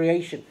all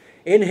creation.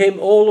 In him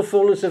all the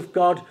fullness of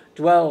God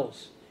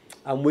dwells,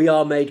 and we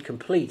are made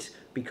complete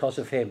because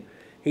of him.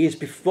 He is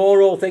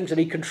before all things, and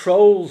he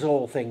controls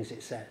all things,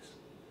 it says.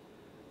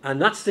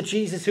 And that's the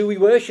Jesus who we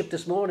worship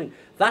this morning.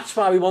 That's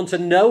why we want to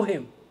know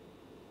him.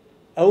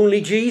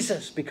 Only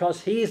Jesus,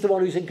 because he is the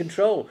one who's in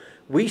control.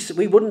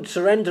 We wouldn't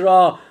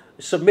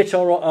submit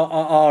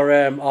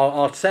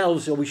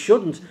ourselves, or we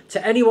shouldn't,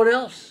 to anyone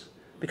else,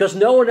 because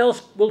no one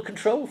else will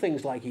control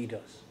things like he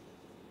does.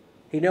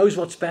 He knows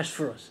what's best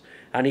for us,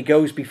 and he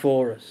goes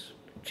before us.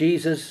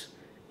 Jesus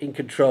in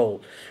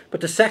control.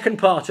 But the second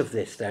part of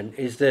this, then,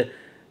 is the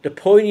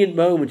poignant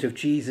moment of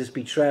Jesus'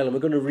 betrayal, and we're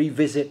going to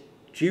revisit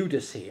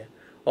Judas here,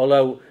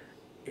 although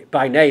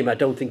by name I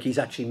don't think he's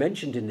actually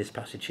mentioned in this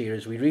passage here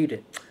as we read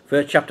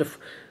it. Chapter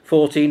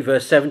 14,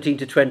 verse 17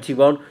 to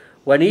 21,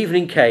 when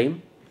evening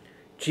came,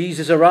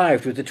 Jesus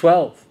arrived with the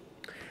 12.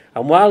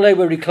 And while they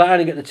were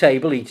reclining at the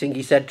table eating,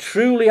 he said,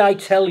 "Truly I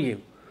tell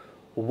you,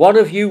 one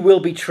of you will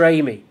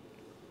betray me,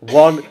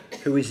 one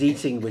who is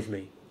eating with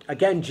me."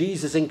 Again,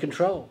 Jesus in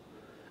control.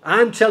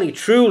 I'm telling you,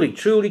 truly,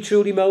 truly,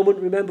 truly moment.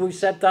 Remember we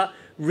said that?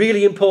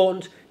 Really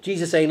important.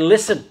 Jesus saying,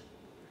 listen,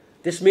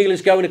 this meal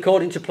is going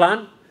according to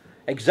plan,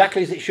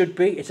 exactly as it should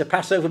be. It's a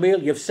Passover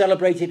meal. You've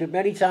celebrated it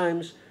many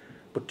times.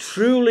 But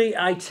truly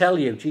I tell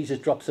you, Jesus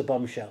drops a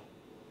bombshell.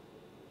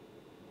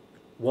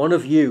 One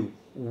of you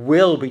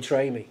will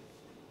betray me.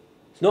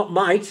 It's not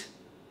might,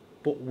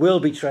 but will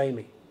betray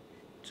me.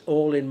 It's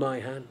all in my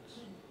hands.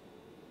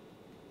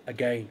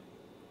 Again,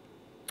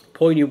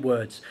 poignant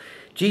words.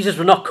 Jesus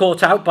was not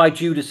caught out by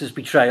Judas's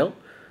betrayal.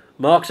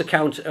 Mark's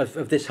account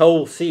of this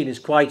whole scene is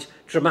quite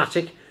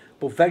dramatic,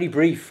 but very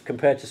brief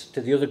compared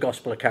to the other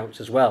gospel accounts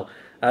as well,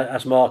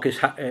 as Mark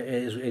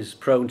is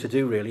prone to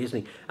do, really,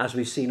 isn't he? As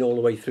we've seen all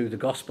the way through the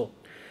gospel.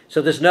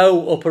 So there's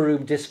no upper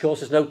room discourse,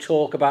 there's no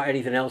talk about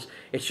anything else.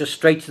 It's just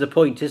straight to the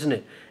point, isn't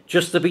it?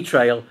 Just the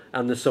betrayal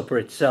and the supper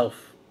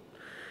itself.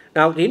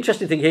 Now, the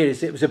interesting thing here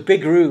is it was a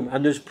big room,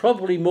 and there's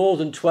probably more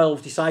than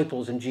 12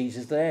 disciples and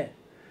Jesus there.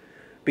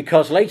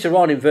 Because later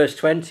on in verse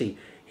 20,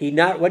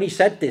 when he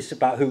said this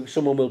about who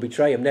someone will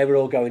betray him, they were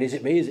all going, is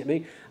it me, is it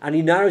me? And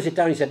he narrows it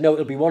down, he said, no,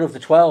 it'll be one of the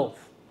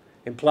 12,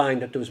 implying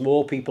that there was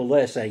more people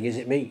there saying, is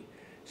it me?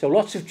 So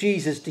lots of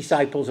Jesus'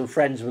 disciples and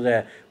friends were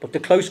there, but the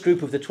close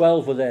group of the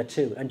 12 were there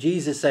too. And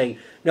Jesus saying,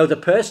 no, the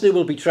person who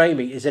will betray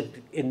me is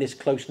in this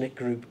close-knit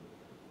group,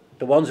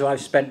 the ones who I've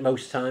spent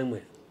most time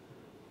with,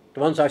 the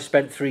ones I've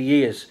spent 3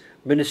 years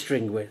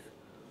ministering with,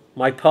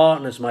 my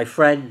partners, my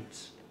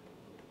friends,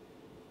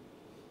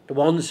 the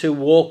ones who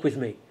walk with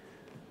me.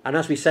 And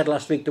as we said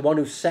last week, the one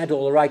who said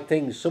all the right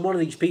things. Some one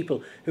of these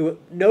people who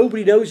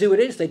nobody knows who it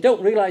is. They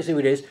don't realise who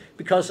it is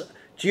because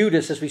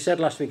Judas, as we said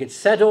last week, had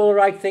said all the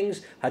right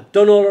things, had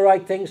done all the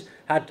right things,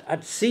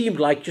 had seemed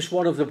like just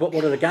one of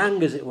the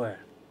gang, as it were.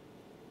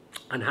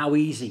 And how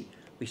easy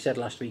we said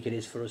last week it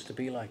is for us to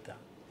be like that.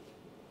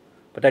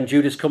 But then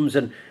Judas comes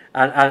and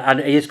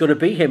it is going to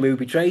be him who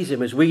betrays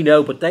him, as we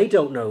know, but they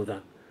don't know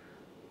that.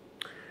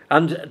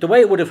 And the way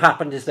it would have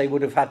happened is they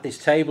would have had this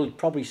table,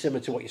 probably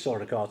similar to what you saw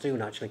in a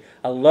cartoon actually,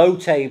 a low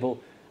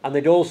table, and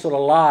they'd all sort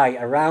of lie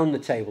around the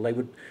table. They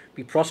would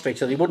be prostrate,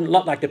 so they wouldn't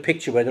look like the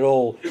picture where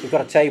we've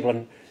got a table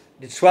and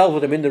there's 12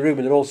 of them in the room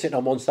and they're all sitting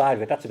on one side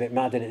of it. That's a bit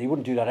mad, isn't it? They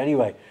wouldn't do that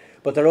anyway.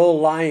 But they're all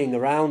lying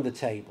around the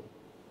table,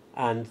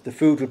 and the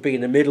food would be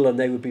in the middle and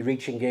they would be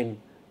reaching in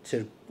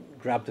to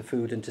grab the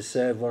food and to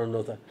serve one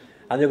another.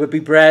 And there would be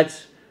bread,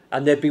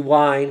 and there'd be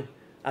wine,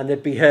 and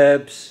there'd be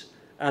herbs,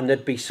 and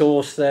there'd be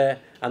sauce there,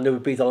 and there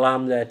would be the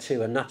lamb there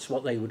too, and that's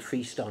what they would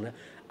feast on.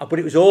 But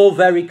it was all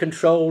very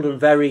controlled and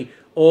very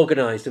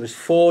organised. There was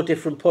 4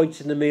 different points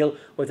in the meal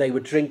where they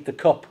would drink the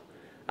cup,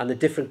 and the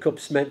different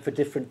cups meant for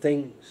different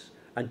things.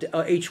 And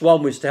each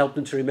one was to help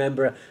them to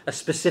remember a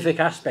specific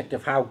aspect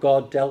of how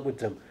God dealt with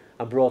them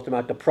and brought them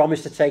out, the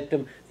promise to take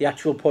them, the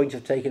actual point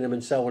of taking them,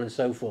 and so on and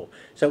so forth.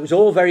 So it was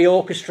all very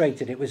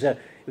orchestrated. It was a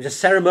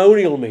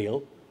ceremonial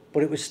meal,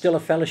 but it was still a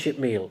fellowship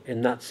meal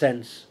in that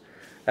sense.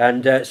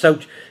 And so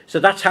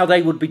that's how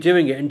they would be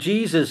doing it. And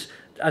Jesus,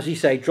 as you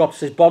say,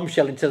 drops this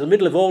bombshell into the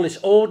middle of all this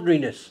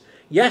ordinariness.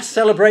 Yes,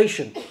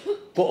 celebration,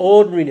 but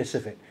ordinariness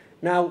of it.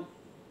 Now,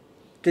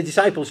 the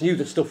disciples knew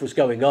that stuff was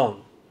going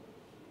on,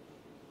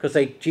 because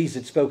Jesus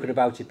had spoken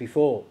about it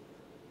before.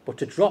 But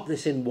to drop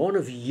this in, one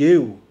of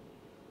you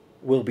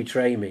will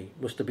betray me,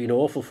 must have been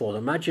awful for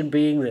them. Imagine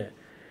being there.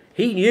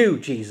 He knew,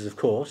 Jesus, of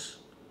course,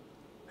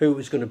 who it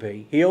was going to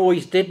be. He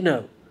always did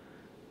know.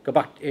 Go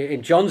back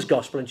in John's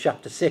Gospel in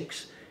chapter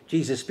 6,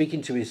 Jesus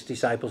speaking to his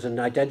disciples and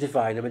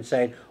identifying them and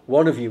saying,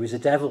 one of you is a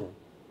devil.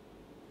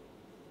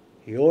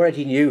 He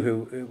already knew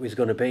who it was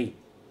going to be.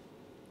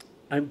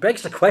 And it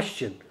begs the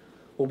question,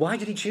 well, why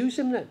did he choose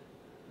him then?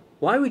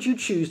 Why would you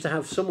choose to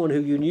have someone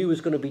who you knew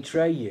was going to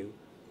betray you?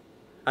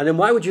 And then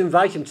why would you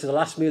invite him to the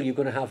last meal you're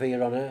going to have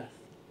here on earth?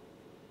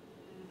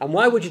 And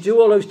why would you do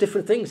all those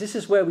different things? This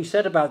is where we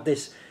said about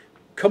this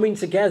coming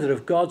together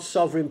of God's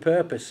sovereign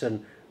purpose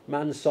and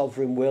man's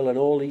sovereign will, and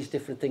all these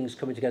different things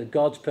coming together.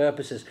 God's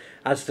purposes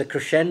as the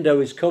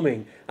crescendo is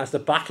coming, as the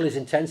battle is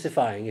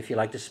intensifying, if you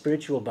like, the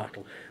spiritual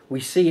battle.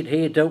 We see it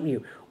here, don't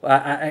you,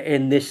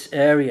 in this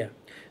area.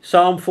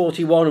 Psalm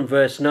 41 and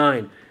verse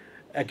 9.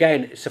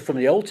 Again, it's from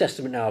the Old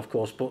Testament now, of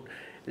course, but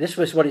this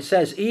was what it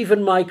says.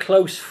 Even my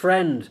close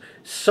friend,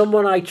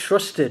 someone I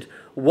trusted,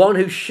 one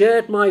who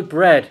shared my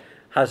bread,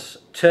 has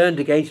turned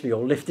against me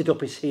or lifted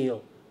up his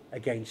heel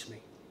against me.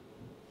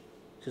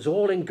 It's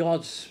all in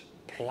God's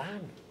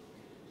plan.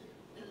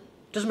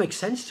 It doesn't make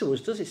sense to us,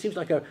 does it? It seems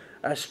like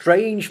a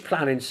strange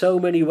plan in so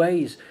many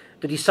ways.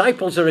 The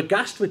disciples are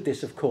aghast with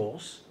this, of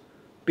course,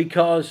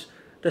 because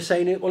they're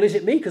saying, well, is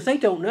it me? Because they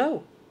don't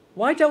know.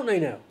 Why don't they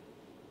know?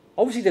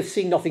 Obviously, they've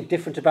seen nothing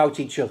different about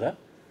each other.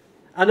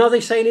 And are they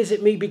saying, is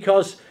it me,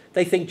 because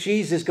they think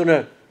Jesus is going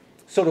to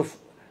sort of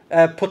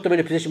put them in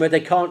a position where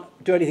they can't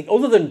do anything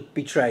other than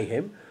betray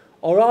him?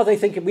 Or are they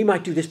thinking, we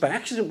might do this by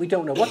accident, we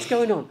don't know what's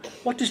going on?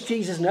 What does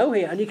Jesus know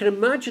here? And you can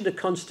imagine the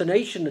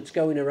consternation that's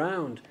going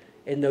around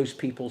in those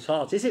people's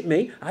hearts. Is it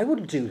me? I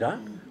wouldn't do that.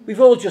 We've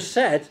all just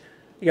said,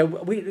 we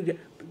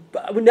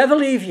never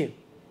leave you.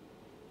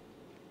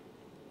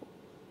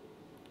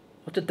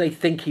 What did they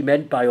think he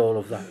meant by all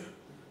of that?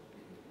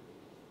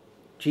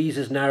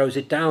 Jesus narrows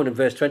it down in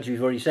verse 20.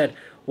 We've already said,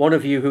 one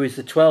of you who is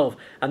the 12.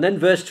 And then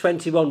verse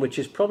 21, which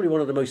is probably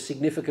one of the most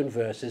significant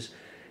verses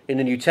in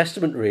the New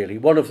Testament, really.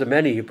 One of the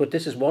many, but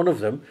this is one of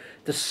them.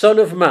 The Son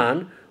of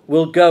Man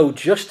will go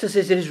just as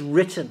it is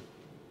written.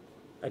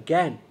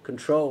 Again,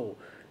 control.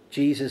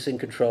 Jesus in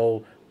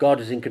control.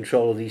 God is in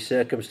control of these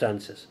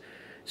circumstances.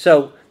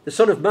 So, the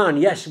Son of Man,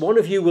 yes, one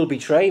of you will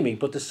betray me,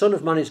 but the Son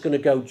of Man is going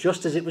to go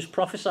just as it was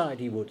prophesied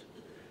he would.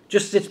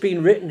 Just as it's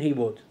been written he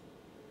would.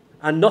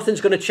 And nothing's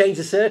going to change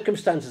the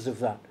circumstances of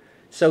that.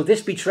 So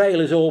this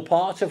betrayal is all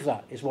part of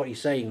that, is what he's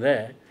saying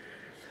there.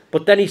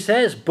 But then he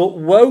says, but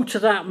woe to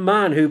that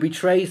man who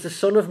betrays the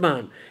Son of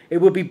Man. It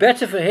would be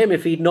better for him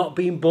if he'd not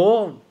been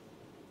born.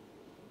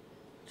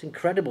 It's an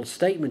incredible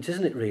statement,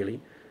 isn't it,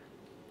 really?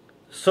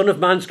 Son of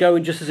Man's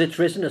going just as it's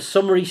written, a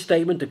summary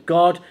statement that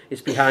God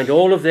is behind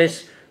all of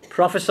this,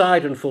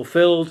 prophesied and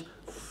fulfilled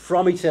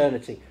from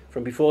eternity,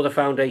 from before the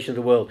foundation of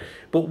the world.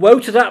 But woe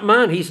to that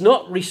man, he's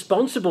not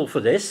responsible for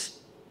this.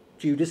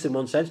 Judas, in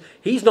one sense.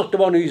 He's not the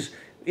one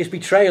his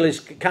betrayal is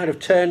kind of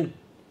turned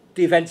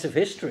the events of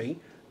history.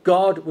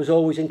 God was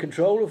always in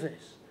control of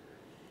this.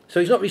 So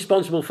he's not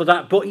responsible for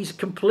that, but he's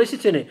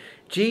complicit in it.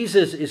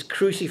 Jesus is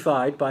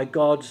crucified by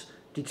God's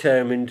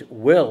determined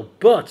will,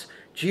 but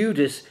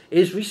Judas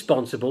is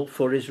responsible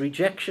for his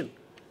rejection.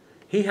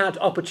 He had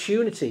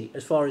opportunity,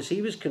 as far as he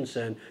was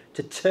concerned,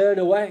 to turn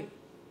away.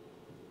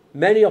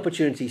 Many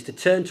opportunities to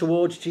turn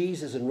towards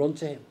Jesus and run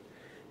to him.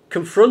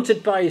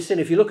 Confronted by his sin,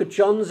 if you look at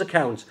John's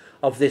account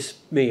of this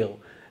meal,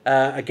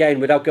 again,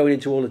 without going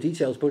into all the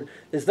details, but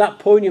there's that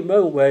poignant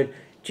moment where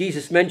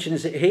Jesus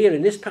mentions it here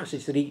in this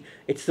passage, that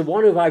it's the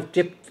one who I've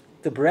dipped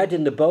the bread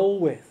in the bowl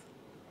with.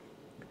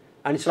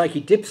 And it's like he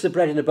dips the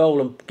bread in the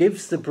bowl and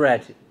gives the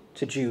bread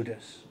to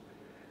Judas.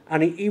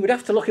 And he would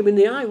have to look him in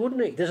the eye,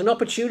 wouldn't he? There's an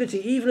opportunity,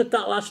 even at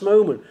that last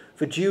moment,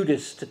 for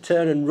Judas to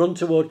turn and run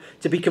toward,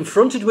 to be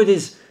confronted with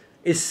his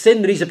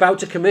sin that he's about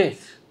to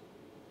commit,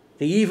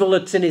 the evil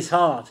that's in his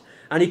heart.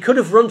 And he could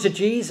have run to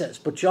Jesus,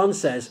 but John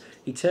says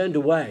he turned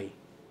away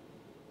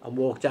and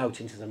walked out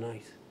into the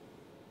night.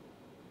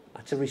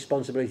 That's a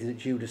responsibility that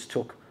Judas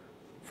took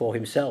for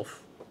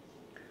himself.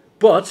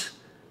 But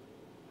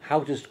how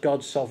does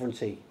God's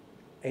sovereignty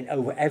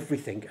over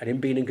everything and him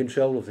being in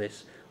control of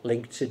this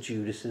link to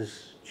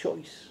Judas's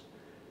choice?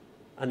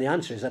 And the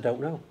answer is, I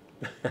don't know.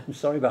 I'm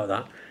sorry about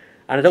that.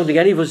 And I don't think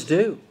any of us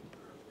do.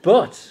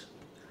 But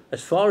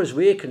as far as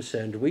we're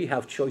concerned, we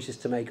have choices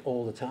to make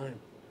all the time.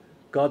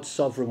 God's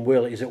sovereign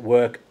will is at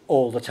work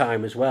all the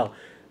time as well.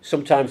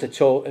 Sometimes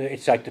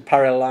it's like the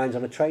parallel lines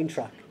on a train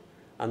track,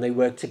 and they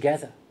work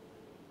together.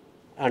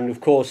 And of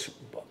course,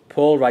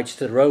 Paul writes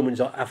to the Romans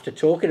after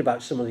talking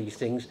about some of these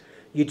things,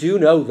 you do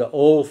know that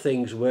all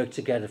things work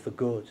together for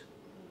good,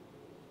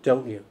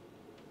 don't you?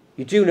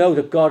 You do know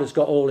that God has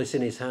got all this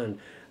in his hand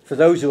for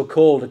those who are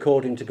called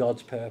according to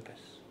God's purpose.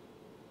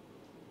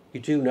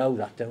 You do know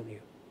that, don't you?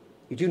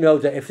 You do know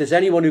that if there's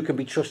anyone who can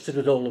be trusted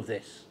with all of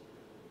this,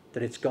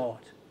 that it's God.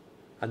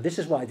 And this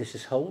is why this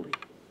is holy.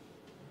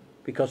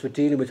 Because we're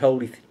dealing with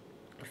holy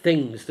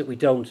things that we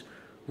don't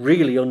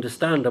really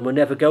understand and we're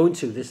never going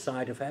to this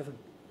side of heaven.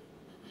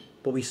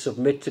 But we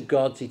submit to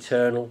God's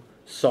eternal,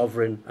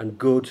 sovereign and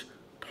good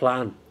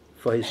plan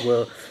for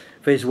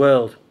his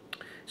world.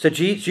 So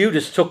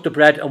Judas took the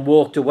bread and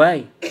walked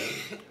away.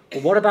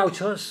 But what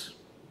about us?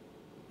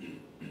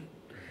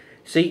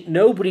 See,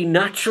 nobody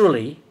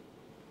naturally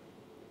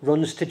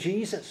runs to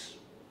Jesus.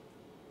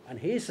 And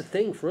here's the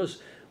thing for us.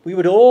 We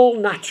would all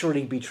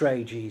naturally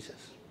betray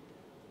Jesus.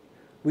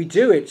 We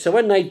do it. So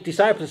when the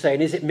disciples are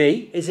saying, is it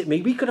me? Is it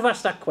me? We could have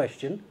asked that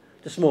question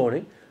this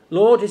morning.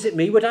 Lord, is it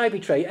me? Would I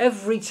betray?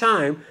 Every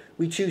time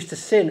we choose to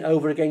sin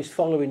over against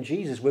following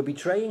Jesus, we're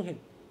betraying him.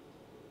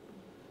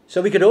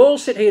 So we could all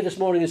sit here this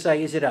morning and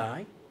say, is it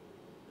I?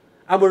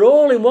 And we're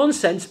all in one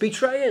sense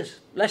betrayers,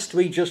 lest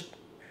we just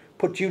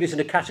put Judas in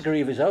a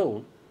category of his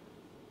own.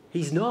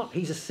 He's not.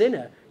 He's a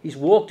sinner. He's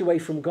walked away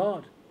from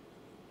God.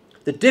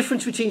 The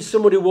difference between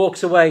somebody who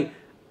walks away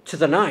to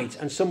the night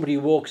and somebody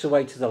who walks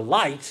away to the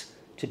light,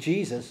 to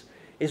Jesus,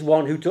 is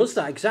one who does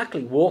that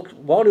exactly.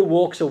 One who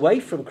walks away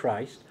from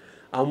Christ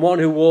and one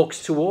who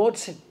walks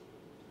towards him.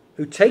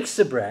 Who takes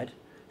the bread,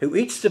 who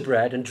eats the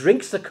bread and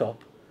drinks the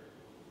cup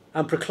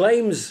and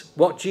proclaims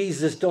what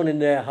Jesus has done in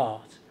their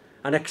heart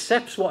and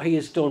accepts what he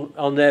has done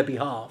on their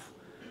behalf.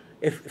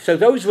 So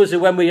those of us who,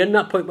 when we're in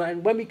that point,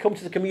 when we come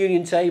to the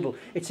communion table,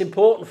 it's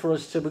important for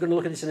us to, we're going to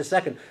look at this in a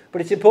second,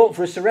 but it's important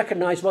for us to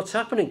recognise what's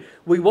happening.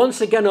 We once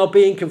again are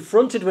being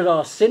confronted with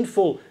our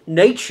sinful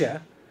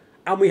nature,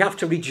 and we have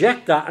to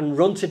reject that and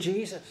run to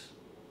Jesus.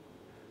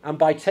 And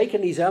by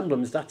taking these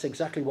emblems, that's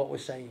exactly what we're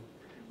saying.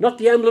 Not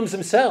the emblems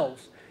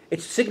themselves.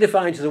 It's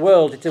signifying to the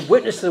world, it's a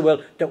witness to the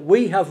world that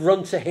we have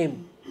run to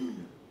him.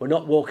 We're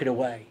not walking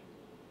away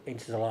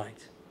into the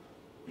light.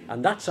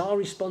 And that's our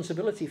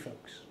responsibility,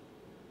 folks.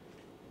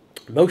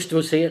 Most of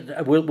us here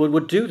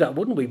would do that,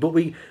 wouldn't we? But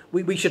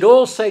we should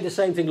all say the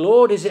same thing.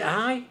 Lord, is it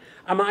I?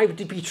 Am I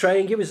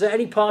betraying you? Is there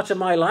any part of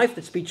my life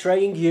that's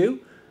betraying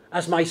you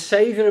as my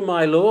Saviour and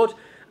my Lord?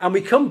 And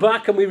we come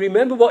back and we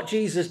remember what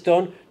Jesus has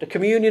done, the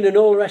communion and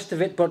all the rest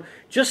of it, but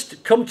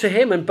just come to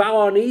him and bow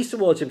our knees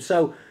towards him.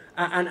 So,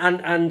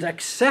 and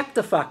accept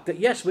the fact that,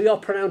 yes, we are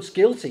pronounced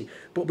guilty,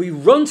 but we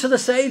run to the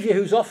Saviour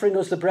who's offering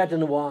us the bread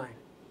and the wine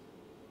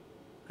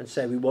and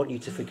say, we want you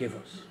to forgive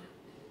us.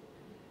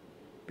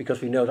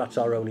 Because we know that's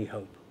our only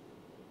hope.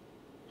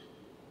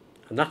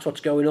 And that's what's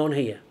going on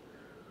here.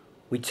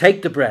 We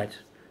take the bread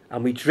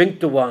and we drink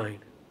the wine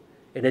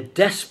in a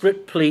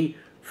desperate plea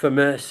for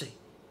mercy.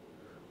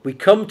 We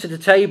come to the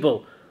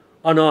table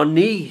on our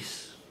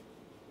knees,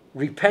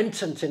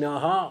 repentant in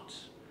our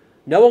hearts.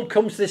 No one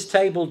comes to this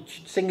table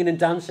singing and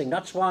dancing.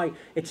 That's why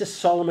it's a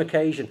solemn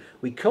occasion.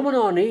 We come on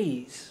our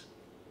knees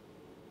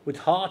with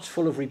hearts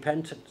full of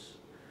repentance.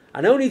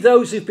 And only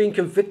those who've been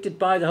convicted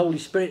by the Holy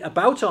Spirit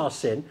about our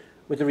sin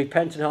with a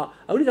repentant heart,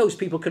 only those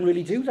people can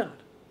really do that.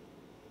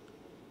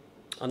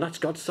 And that's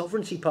God's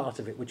sovereignty part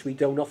of it, which we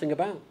know nothing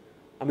about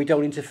and we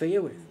don't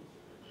interfere with.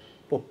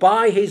 But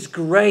by his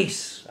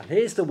grace, and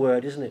here's the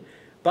word, isn't it?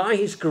 By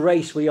his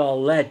grace we are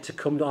led to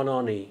come on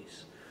our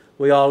knees.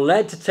 We are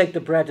led to take the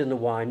bread and the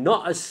wine,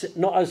 not as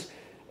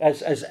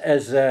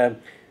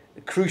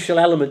crucial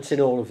elements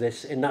in all of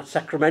this, in that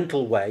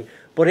sacramental way,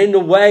 but in the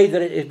way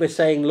that we're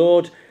saying,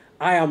 Lord,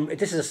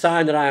 this is a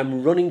sign that I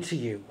am running to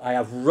you. I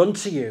have run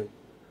to you.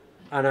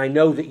 And I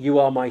know that you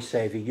are my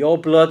Saviour. Your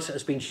blood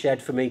has been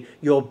shed for me.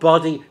 Your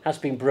body has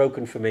been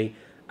broken for me.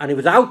 And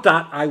without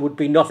that, I would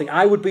be nothing.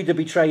 I would be the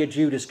betrayer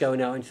Judas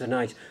going out into the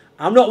night.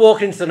 I'm not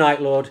walking into the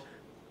night, Lord.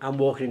 I'm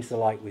walking into the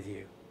light with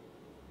you.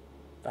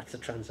 That's the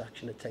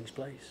transaction that takes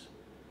place.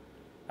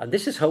 And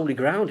this is holy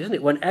ground, isn't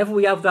it? Whenever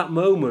we have that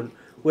moment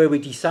where we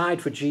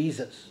decide for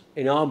Jesus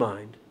in our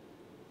mind,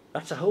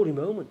 that's a holy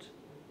moment.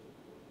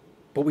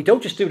 But we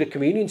don't just do it at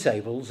communion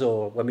tables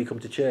or when we come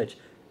to church.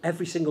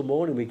 Every single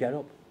morning we get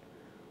up.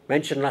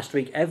 Mentioned last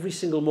week, every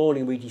single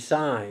morning we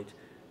decide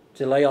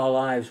to lay our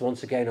lives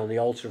once again on the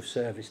altar of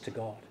service to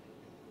God.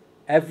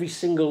 Every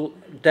single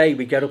day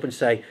we get up and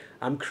say,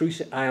 I am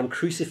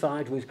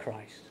crucified with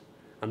Christ.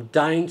 I'm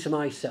dying to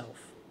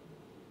myself.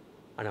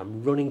 And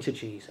I'm running to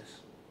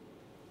Jesus.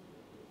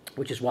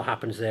 Which is what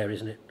happens there,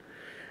 isn't it?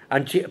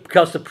 And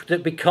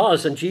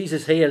because and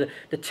Jesus here,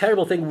 the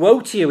terrible thing,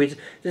 woe to you, is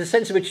there's a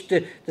sense in which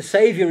the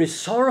Saviour is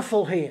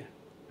sorrowful here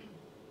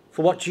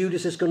for what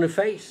Judas is going to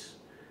face.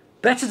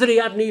 Better that he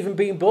hadn't even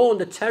been born,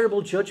 the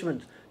terrible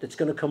judgment that's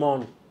going to come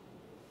on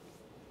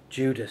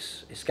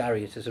Judas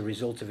Iscariot as a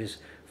result of his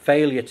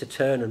failure to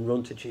turn and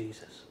run to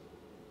Jesus.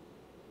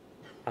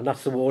 And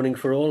that's the warning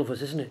for all of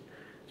us, isn't it?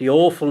 The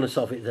awfulness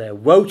of it there.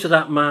 Woe to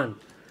that man,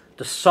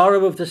 the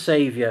sorrow of the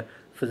Saviour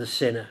for the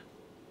sinner.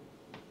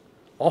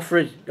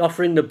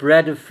 Offering the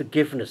bread of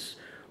forgiveness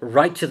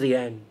right to the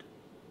end.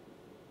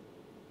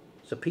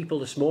 So people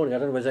this morning, I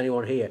don't know if there's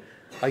anyone here,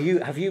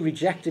 have you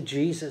rejected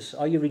Jesus?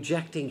 Are you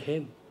rejecting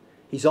him?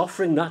 He's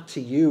offering that to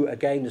you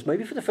again. There's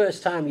maybe for the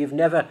first time you've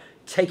never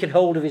taken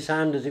hold of his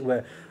hand, as it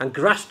were, and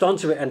grasped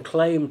onto it and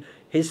claimed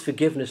his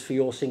forgiveness for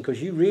your sin,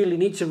 because you really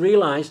need to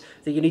realise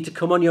that you need to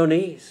come on your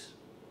knees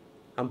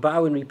and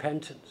bow in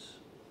repentance.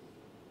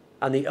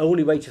 And the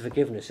only way to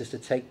forgiveness is to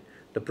take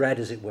the bread,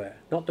 as it were.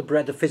 Not the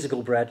bread, the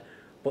physical bread,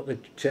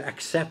 but to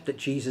accept that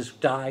Jesus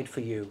died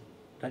for you,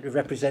 that it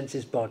represents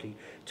his body,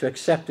 to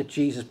accept that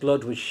Jesus'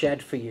 blood was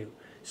shed for you,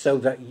 so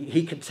that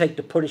he can take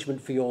the punishment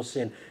for your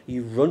sin.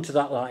 You run to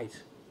that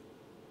light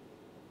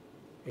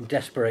in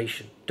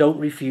desperation. Don't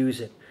refuse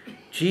it.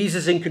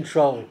 Jesus in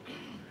control.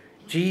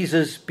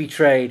 Jesus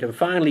betrayed. And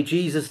finally,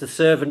 Jesus the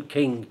servant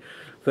king.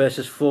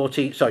 Chapter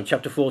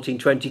 14,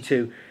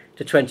 22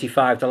 to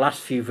 25, the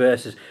last few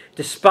verses.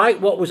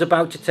 Despite what was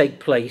about to take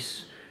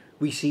place,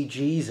 we see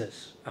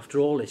Jesus, after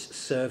all this,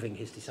 serving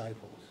his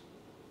disciples.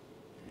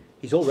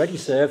 He's already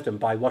served them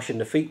by washing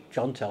the feet,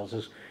 John tells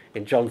us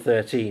in John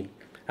 13.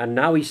 And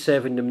now he's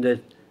serving them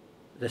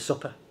the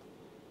supper.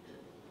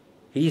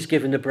 He's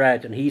given the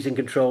bread and he's in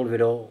control of it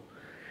all.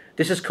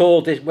 This is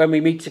called, when we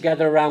meet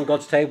together around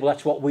God's table,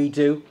 that's what we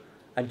do.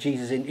 And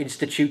Jesus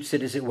institutes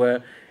it, as it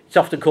were. It's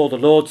often called the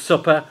Lord's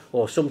Supper,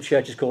 or some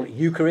churches call it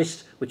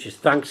Eucharist, which is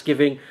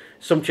Thanksgiving.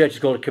 Some churches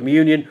call it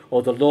Communion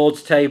or the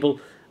Lord's Table.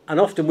 And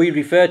often we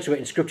refer to it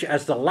in Scripture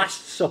as the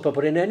Last Supper,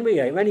 but in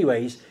many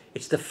ways,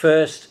 it's the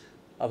first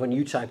of a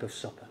new type of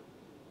supper.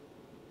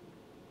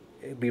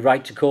 It would be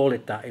right to call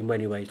it that in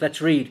many ways.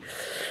 Let's read.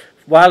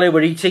 While they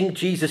were eating,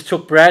 Jesus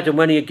took bread, and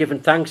when he had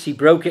given thanks, he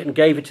broke it and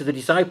gave it to the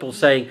disciples,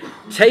 saying,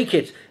 "Take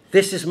it,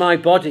 this is my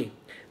body."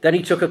 Then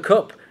he took a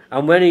cup,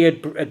 and when he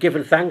had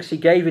given thanks, he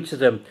gave it to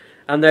them,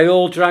 and they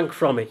all drank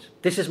from it.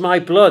 "This is my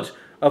blood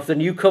of the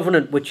new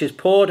covenant, which is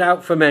poured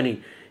out for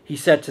many," he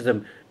said to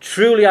them.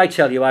 "Truly I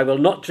tell you, I will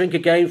not drink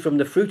again from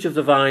the fruit of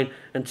the vine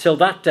until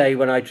that day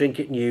when I drink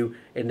it new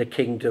in the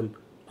kingdom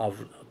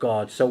of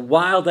God." So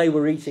while they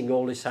were eating,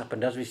 all this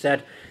happened. As we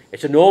said,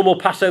 it's a normal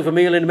Passover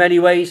meal in many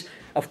ways.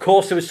 Of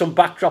course, there was some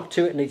backdrop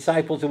to it, and the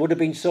disciples, there would have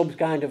been some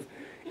kind of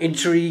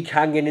intrigue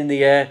hanging in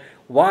the air.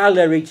 While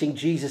they're eating,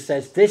 Jesus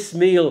says, this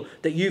meal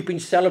that you've been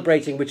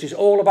celebrating, which is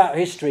all about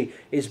history,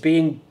 is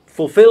being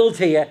fulfilled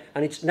here,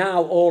 and it's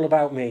now all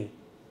about me.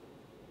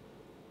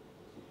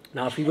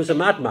 Now, if he was a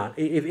madman,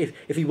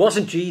 if he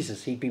wasn't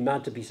Jesus, he'd be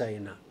mad to be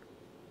saying that.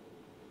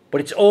 But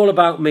it's all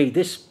about me.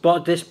 This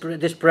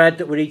bread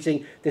that we're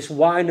eating, this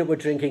wine that we're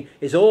drinking,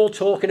 is all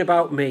talking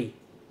about me.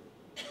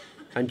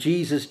 And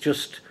Jesus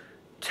just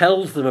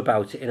tells them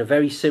about it in a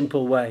very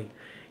simple way.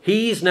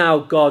 He's now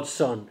God's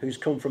son who's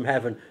come from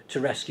heaven to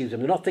rescue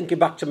them. They're not thinking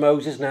back to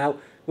Moses now.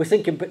 We're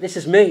thinking, but this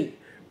is me.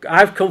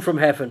 I've come from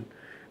heaven.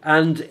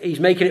 And he's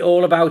making it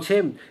all about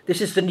him.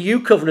 This is the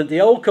new covenant.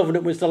 The old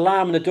covenant was the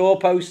lamb and the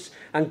doorposts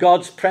and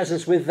God's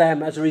presence with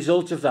them as a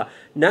result of that.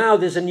 Now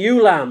there's a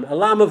new lamb, a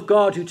lamb of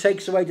God who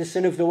takes away the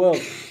sin of the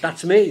world.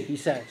 That's me, he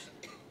says.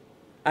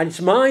 And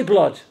it's my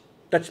blood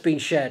that's been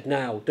shed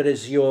now that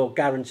is your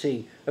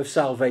guarantee of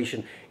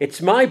salvation.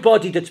 It's my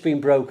body that's been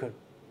broken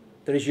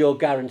that is your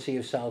guarantee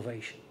of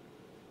salvation.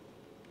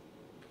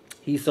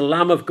 He's the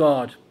Lamb of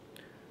God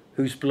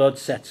whose blood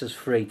sets us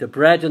free. The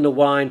bread and the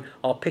wine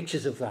are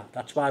pictures of that.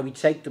 That's why we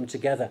take them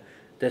together.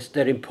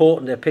 They're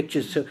important. They're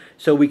pictures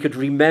so we could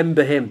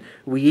remember him.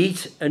 We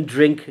eat and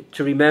drink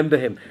to remember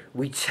him.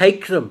 We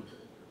take them.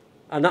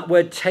 And that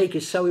word take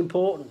is so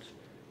important.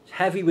 It's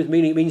heavy with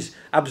meaning. It means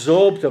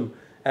absorb them,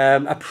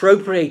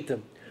 appropriate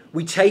them.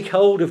 We take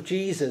hold of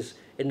Jesus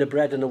in the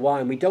bread and the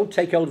wine. We don't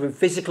take hold of him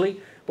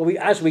physically, but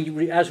as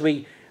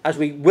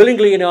we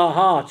willingly in our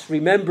hearts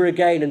remember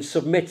again and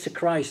submit to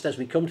Christ as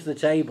we come to the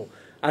table,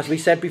 as we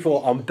said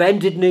before, on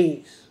bended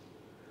knees,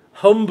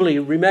 humbly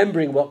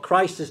remembering what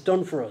Christ has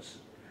done for us,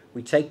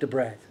 we take the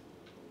bread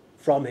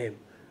from him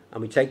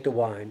and we take the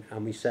wine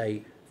and we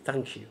say,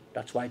 thank you.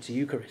 That's why it's a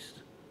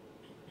Eucharist.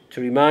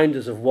 To remind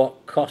us of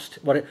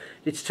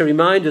it's to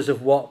remind us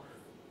of what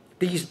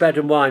these bread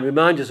and wine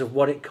remind us of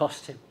what it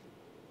cost him.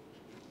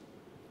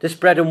 This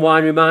bread and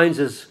wine reminds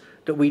us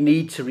that we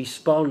need to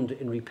respond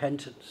in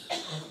repentance.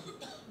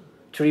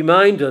 to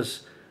remind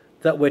us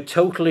that we're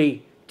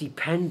totally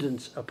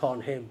dependent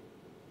upon him.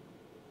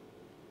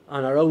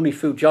 And our only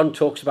food, John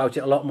talks about it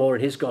a lot more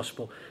in his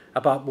gospel,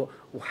 about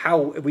how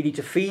we need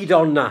to feed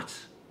on that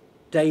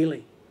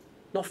daily.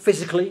 Not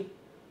physically,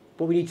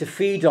 but we need to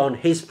feed on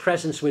his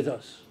presence with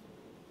us.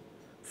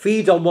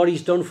 Feed on what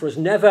he's done for us.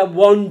 Never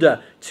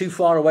wander too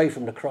far away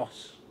from the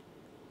cross,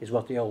 is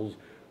what the old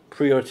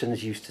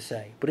Puritans used to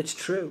say. But it's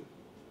true.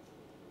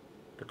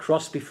 The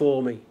cross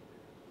before me,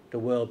 the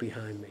world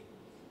behind me.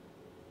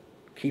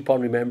 Keep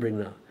on remembering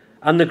that.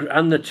 And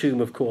the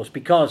tomb, of course,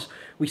 because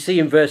we see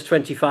in verse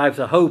 25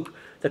 the hope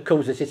that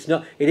comes with it.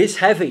 It is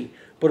heavy,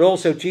 but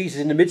also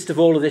Jesus, in the midst of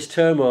all of this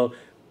turmoil,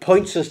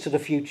 points us to the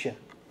future.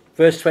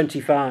 Verse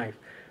 25,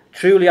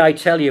 truly I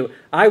tell you,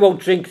 I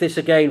won't drink this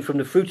again from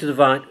the fruit of the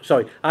vine.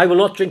 I will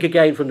not drink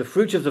again from the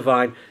fruit of the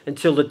vine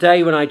until the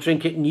day when I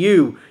drink it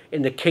new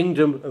in the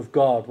kingdom of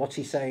God. What's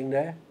he saying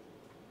there?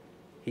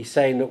 He's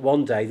saying that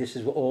one day, this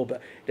is what all,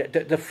 but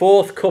the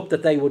fourth cup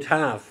that they would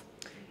have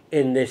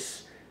in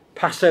this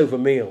Passover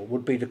meal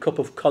would be the cup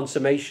of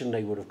consummation,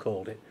 they would have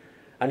called it.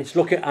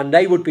 And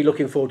they would be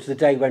looking forward to the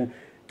day when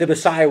the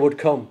Messiah would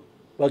come.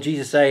 Well,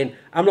 Jesus is saying,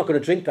 I'm not going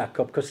to drink that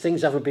cup because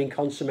things haven't been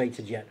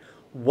consummated yet.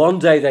 One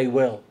day they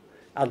will.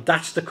 And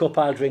that's the cup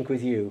I'll drink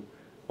with you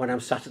when I'm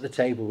sat at the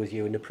table with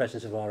you in the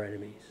presence of our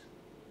enemies.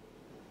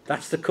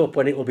 That's the cup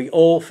when it will be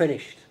all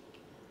finished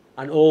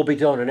and all be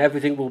done and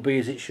everything will be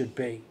as it should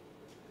be.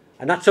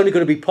 And that's only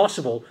going to be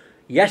possible,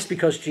 yes,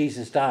 because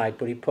Jesus died,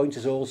 but he points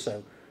us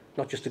also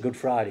not just to Good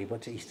Friday,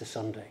 but to Easter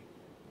Sunday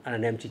and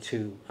an empty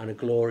tomb and a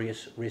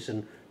glorious,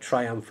 risen,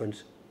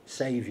 triumphant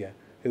Saviour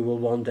who will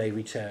one day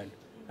return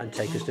and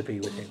take us to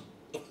be with him.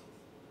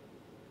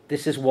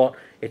 This is what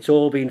it's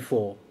all been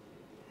for.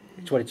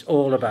 It's what it's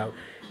all about.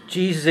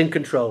 Jesus in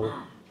control,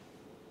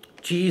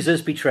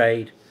 Jesus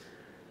betrayed,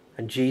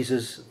 and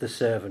Jesus the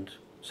servant.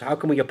 So how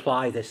can we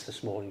apply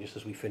this morning just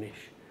as we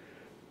finish?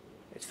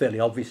 It's fairly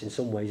obvious in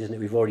some ways, isn't it?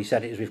 We've already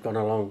said it as we've gone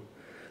along.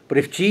 But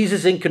if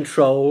Jesus is in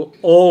control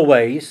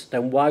always,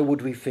 then why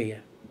would we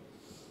fear?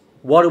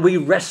 What are we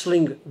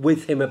wrestling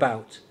with him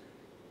about?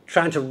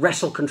 Trying to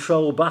wrestle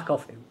control back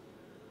off him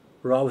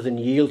rather than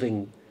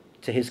yielding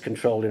to his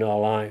control in our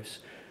lives.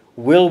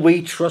 Will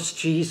we trust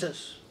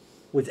Jesus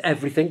with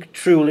everything,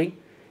 truly?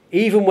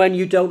 Even when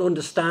you don't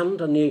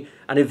understand and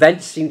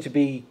events seem to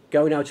be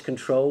going out of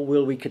control,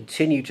 will we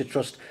continue to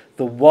trust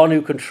the one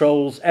who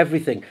controls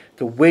everything?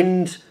 The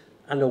wind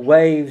and the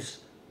waves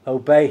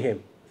obey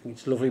him. I think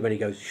it's lovely when he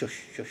goes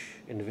shush, shush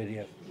in the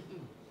video.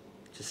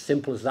 It's as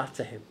simple as that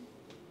to him.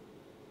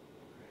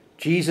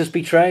 Jesus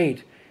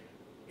betrayed.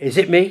 Is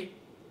it me?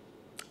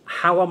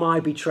 How am I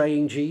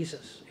betraying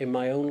Jesus in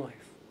my own life?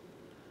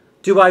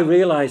 Do I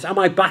realise, am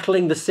I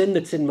battling the sin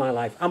that's in my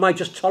life? Am I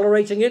just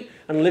tolerating it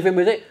and living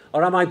with it?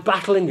 Or am I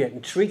battling it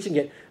and treating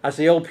it, as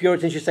the old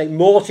Puritans used to say,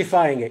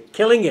 mortifying it,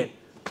 killing it?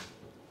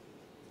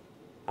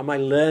 Am I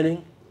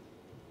learning?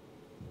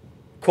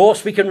 Of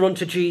course we can run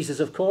to Jesus.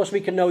 Of course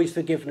we can know his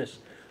forgiveness.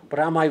 But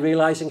am I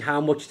realising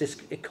how much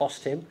it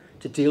cost him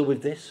to deal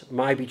with this,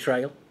 my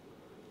betrayal?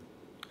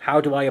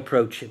 How do I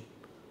approach him?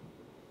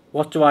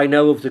 What do I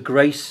know of the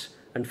grace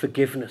and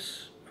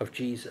forgiveness of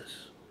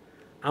Jesus?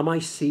 Am I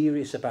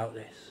serious about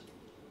this?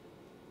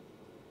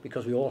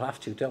 Because we all have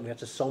to, don't we?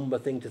 That's a somber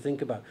thing to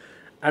think about.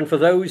 And for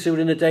those who are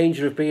in the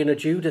danger of being a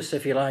Judas,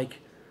 if you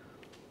like,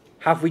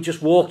 have we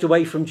just walked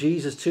away from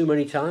Jesus too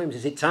many times?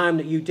 Is it time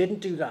that you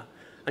didn't do that?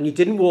 And you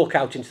didn't walk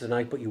out into the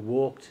night, but you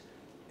walked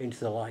into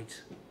the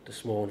light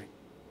this morning.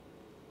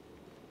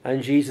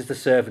 And Jesus, the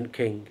servant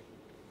king.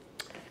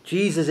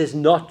 Jesus is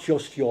not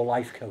just your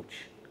life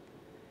coach.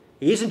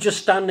 He isn't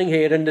just standing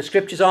here, and the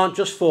scriptures aren't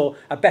just for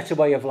a better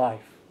way of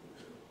life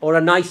or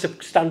a nicer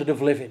standard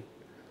of living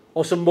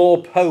or some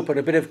more hope and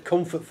a bit of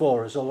comfort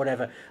for us or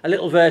whatever. A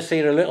little verse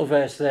here, a little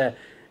verse there.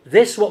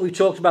 This, what we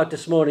talked about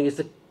this morning, is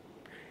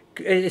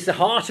the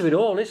heart of it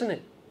all, isn't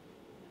it?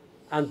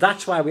 And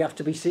that's why we have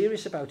to be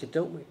serious about it,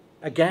 don't we?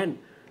 Again,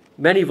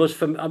 many of us,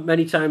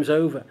 many times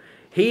over.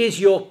 He is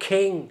your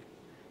king.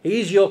 He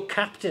is your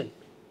captain.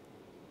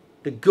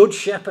 The good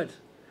shepherd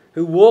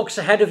who walks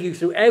ahead of you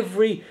through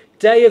every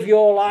day of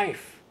your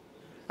life.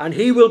 And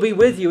he will be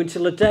with you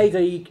until the day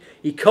that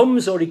he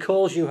comes or he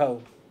calls you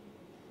home.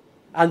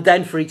 And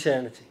then for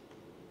eternity.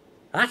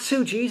 That's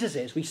who Jesus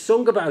is. We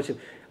sung about him.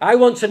 I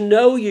want to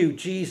know you,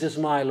 Jesus,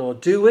 my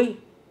Lord. Do we?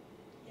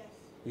 Yes.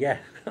 Yeah,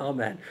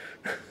 amen.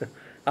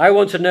 I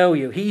want to know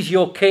you. He's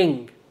your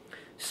king.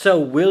 So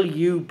will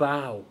you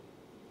bow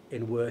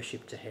in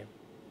worship to him?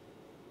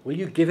 Will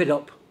you give it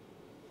up?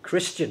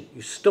 Christian,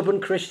 you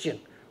stubborn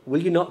Christian,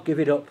 will you not give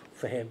it up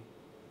for him?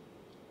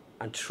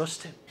 And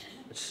trust him.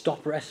 And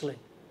stop wrestling.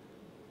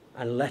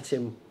 And let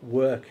him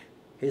work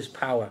his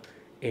power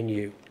in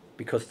you.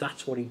 Because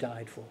that's what he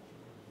died for.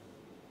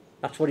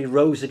 That's what he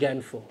rose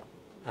again for.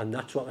 And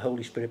that's what the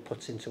Holy Spirit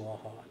puts into our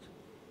heart.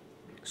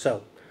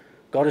 So,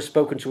 God has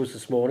spoken to us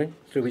this morning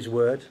through his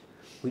word.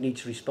 We need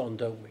to respond,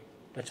 don't we?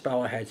 Let's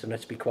bow our heads and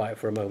let's be quiet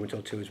for a moment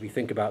or two as we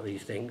think about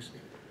these things.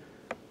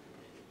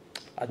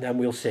 And then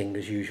we'll sing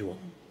as usual.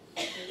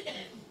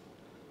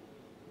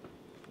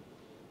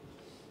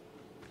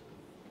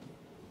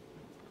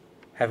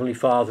 Heavenly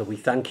Father, we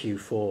thank you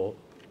for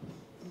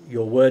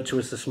your word to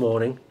us this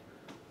morning.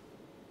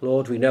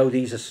 Lord, we know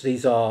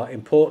these are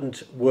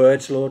important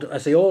words, Lord,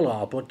 as they all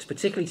are, but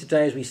particularly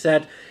today, as we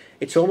said,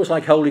 it's almost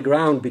like holy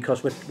ground,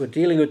 because we're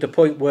dealing with the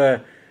point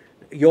where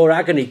your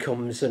agony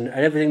comes and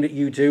everything that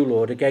you do,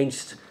 Lord,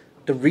 against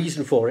the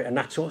reason for it, and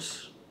that's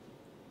us.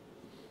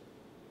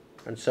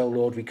 And so,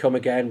 Lord, we come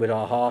again with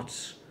our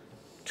hearts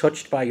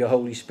touched by your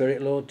Holy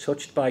Spirit, Lord,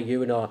 touched by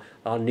you and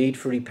our need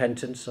for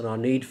repentance and our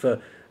need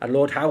for, and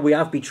Lord, how we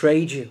have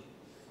betrayed you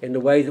in the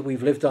way that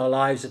we've lived our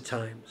lives at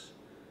times.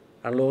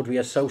 And Lord, we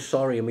are so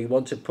sorry, and we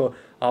want to put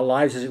our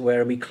lives, as it were,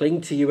 and we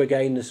cling to you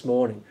again this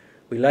morning.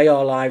 We lay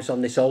our lives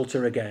on this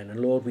altar again. And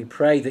Lord, we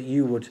pray that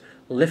you would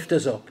lift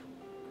us up.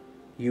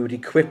 You would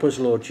equip us,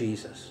 Lord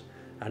Jesus,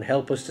 and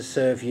help us to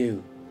serve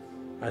you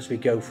as we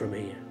go from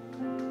here.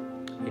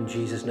 In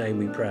Jesus' name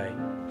we pray.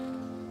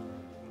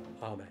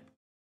 Amen.